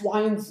perform X,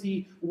 Y, and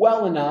Z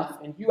well enough,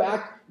 and you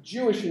act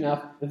Jewish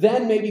enough,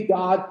 then maybe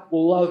God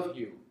will love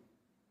you.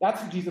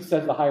 That's who Jesus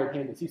says the hired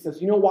hand is. He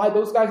says, you know why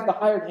those guys are the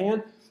hired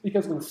hand?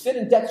 Because when sin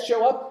and death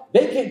show up,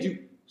 they can't do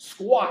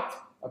squat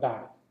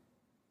about it.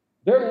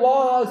 Their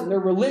laws and their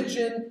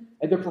religion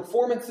and their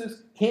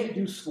performances can't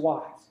do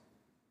squat.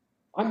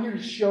 I'm here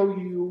to show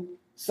you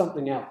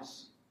something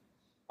else.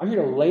 I'm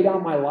here to lay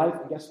down my life,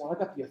 and guess what? I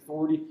got the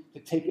authority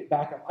to take it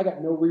back up. I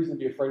got no reason to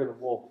be afraid of the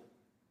wolf.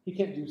 He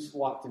can't do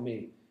squat to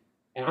me.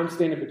 And I'm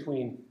standing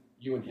between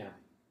you and him.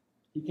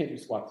 He can't do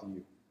squat to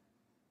you.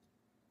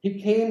 He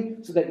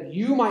came so that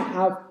you might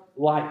have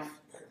life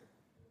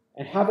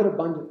and have it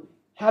abundantly,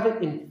 have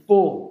it in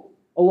full.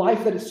 A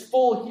life that is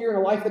full here and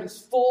a life that is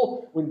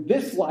full when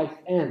this life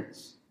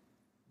ends.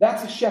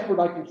 That's a shepherd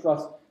I can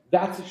trust.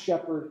 That's a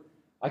shepherd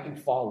I can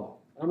follow.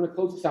 And I'm going to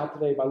close this out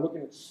today by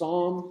looking at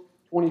Psalm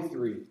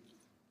 23.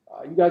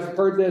 You guys have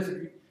heard this.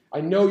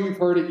 I know you've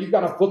heard it. You've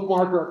got a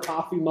bookmark or a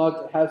coffee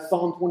mug that has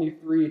Psalm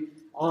 23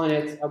 on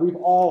it. We've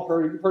all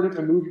heard it. You've heard it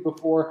in a movie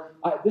before.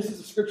 This is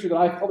a scripture that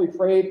I've probably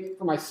prayed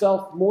for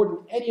myself more than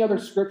any other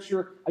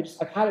scripture.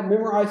 I've had it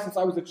memorized since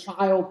I was a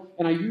child,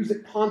 and I use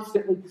it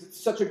constantly because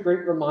it's such a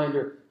great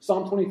reminder.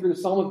 Psalm 23, the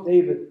Psalm of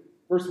David,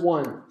 verse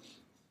 1.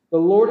 The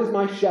Lord is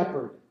my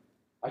shepherd.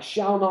 I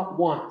shall not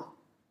want.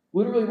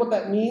 Literally what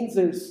that means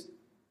is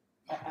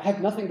I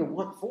have nothing to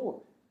want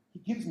for. He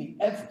gives me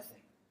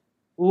everything.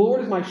 The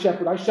Lord is my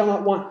shepherd. I shall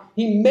not want.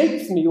 He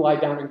makes me lie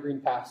down in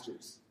green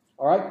pastures.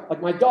 All right?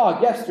 Like my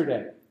dog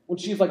yesterday, when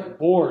she's like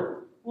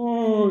bored.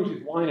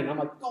 She's whining. I'm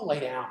like, go lay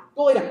down.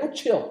 Go lay down. Go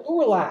chill. Go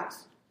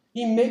relax.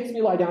 He makes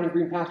me lie down in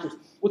green pastures.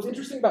 What's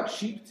interesting about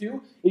sheep,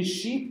 too, is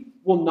sheep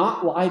will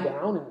not lie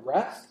down and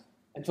rest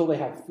until they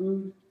have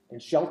food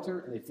and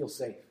shelter and they feel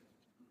safe.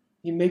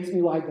 He makes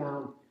me lie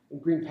down in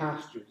green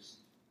pastures.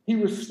 He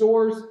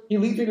restores. He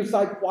leads me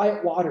beside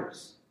quiet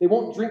waters. They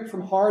won't drink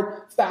from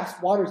hard,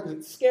 fast waters because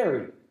it's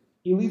scary.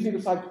 He leads me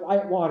beside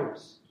quiet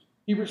waters.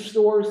 He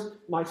restores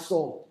my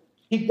soul.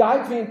 He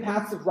guides me in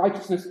paths of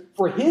righteousness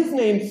for his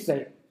name's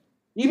sake.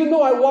 Even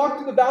though I walk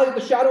through the valley of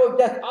the shadow of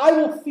death, I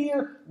will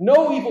fear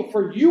no evil,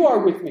 for you are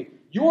with me.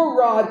 Your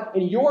rod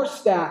and your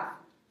staff,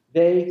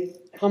 they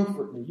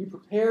comfort me. You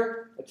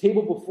prepare a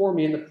table before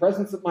me in the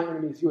presence of my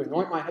enemies. You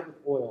anoint my head with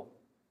oil.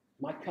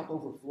 My cup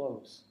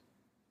overflows.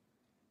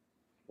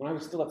 When I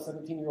was still a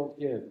 17-year-old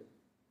kid,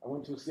 I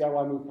went to a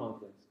CIY Move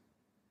conference,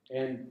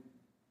 and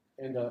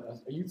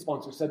a youth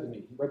sponsor said to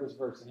me, he read this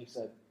verse, and he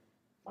said,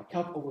 my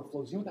cup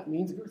overflows. You know what that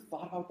means? Have you ever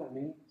thought about what that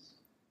means?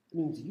 It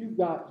means you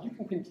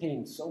can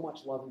contain so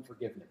much love and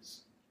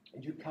forgiveness,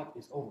 and your cup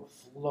is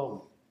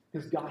overflowing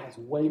because God has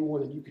way more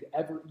than you could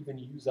ever even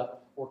use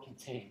up or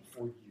contain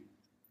for you.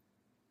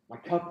 My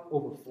cup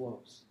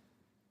overflows.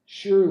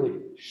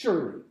 Surely,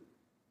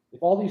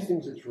 if all these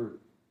things are true,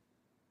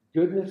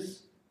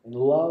 goodness and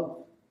love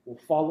will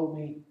follow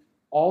me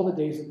all the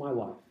days of my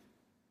life,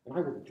 and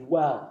I will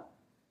dwell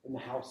in the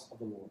house of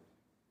the Lord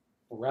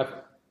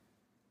forever.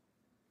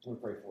 I'm going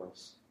to pray for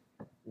us.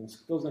 And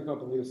Phil's going to come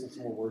up and lead us in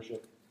some more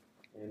worship.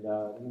 And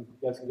you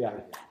guys can get out of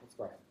here. Let's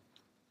pray.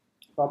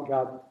 Father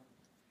God,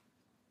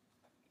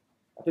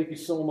 I thank you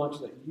so much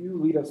that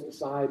you lead us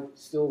beside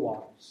still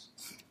waters.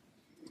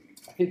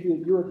 I thank you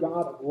that you're a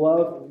God of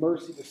love and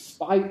mercy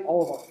despite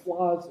all of our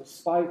flaws,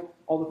 despite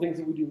all the things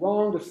that we do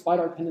wrong, despite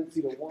our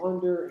tendency to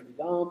wander and be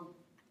dumb,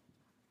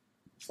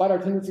 despite our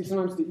tendency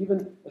sometimes to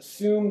even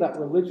assume that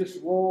religious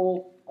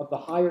role of the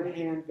hired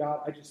hand. God,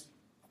 I just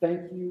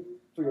thank you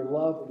for your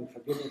love and your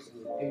forgiveness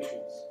and your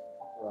patience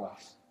for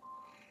us.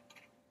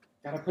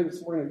 God, I pray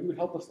this morning that you would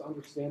help us to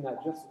understand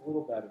that just a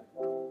little better.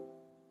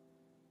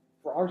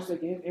 For our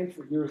sake and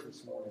for yours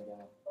this morning,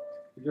 God.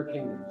 For your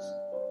kingdoms.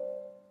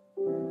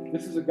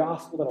 This is a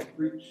gospel that I'll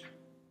preach.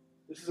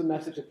 This is a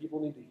message that people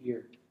need to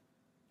hear.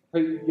 I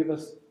pray that you give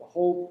us the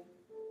hope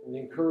and the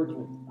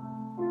encouragement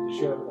to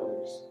share it with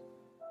others.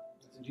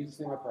 It's in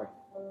Jesus' name I pray.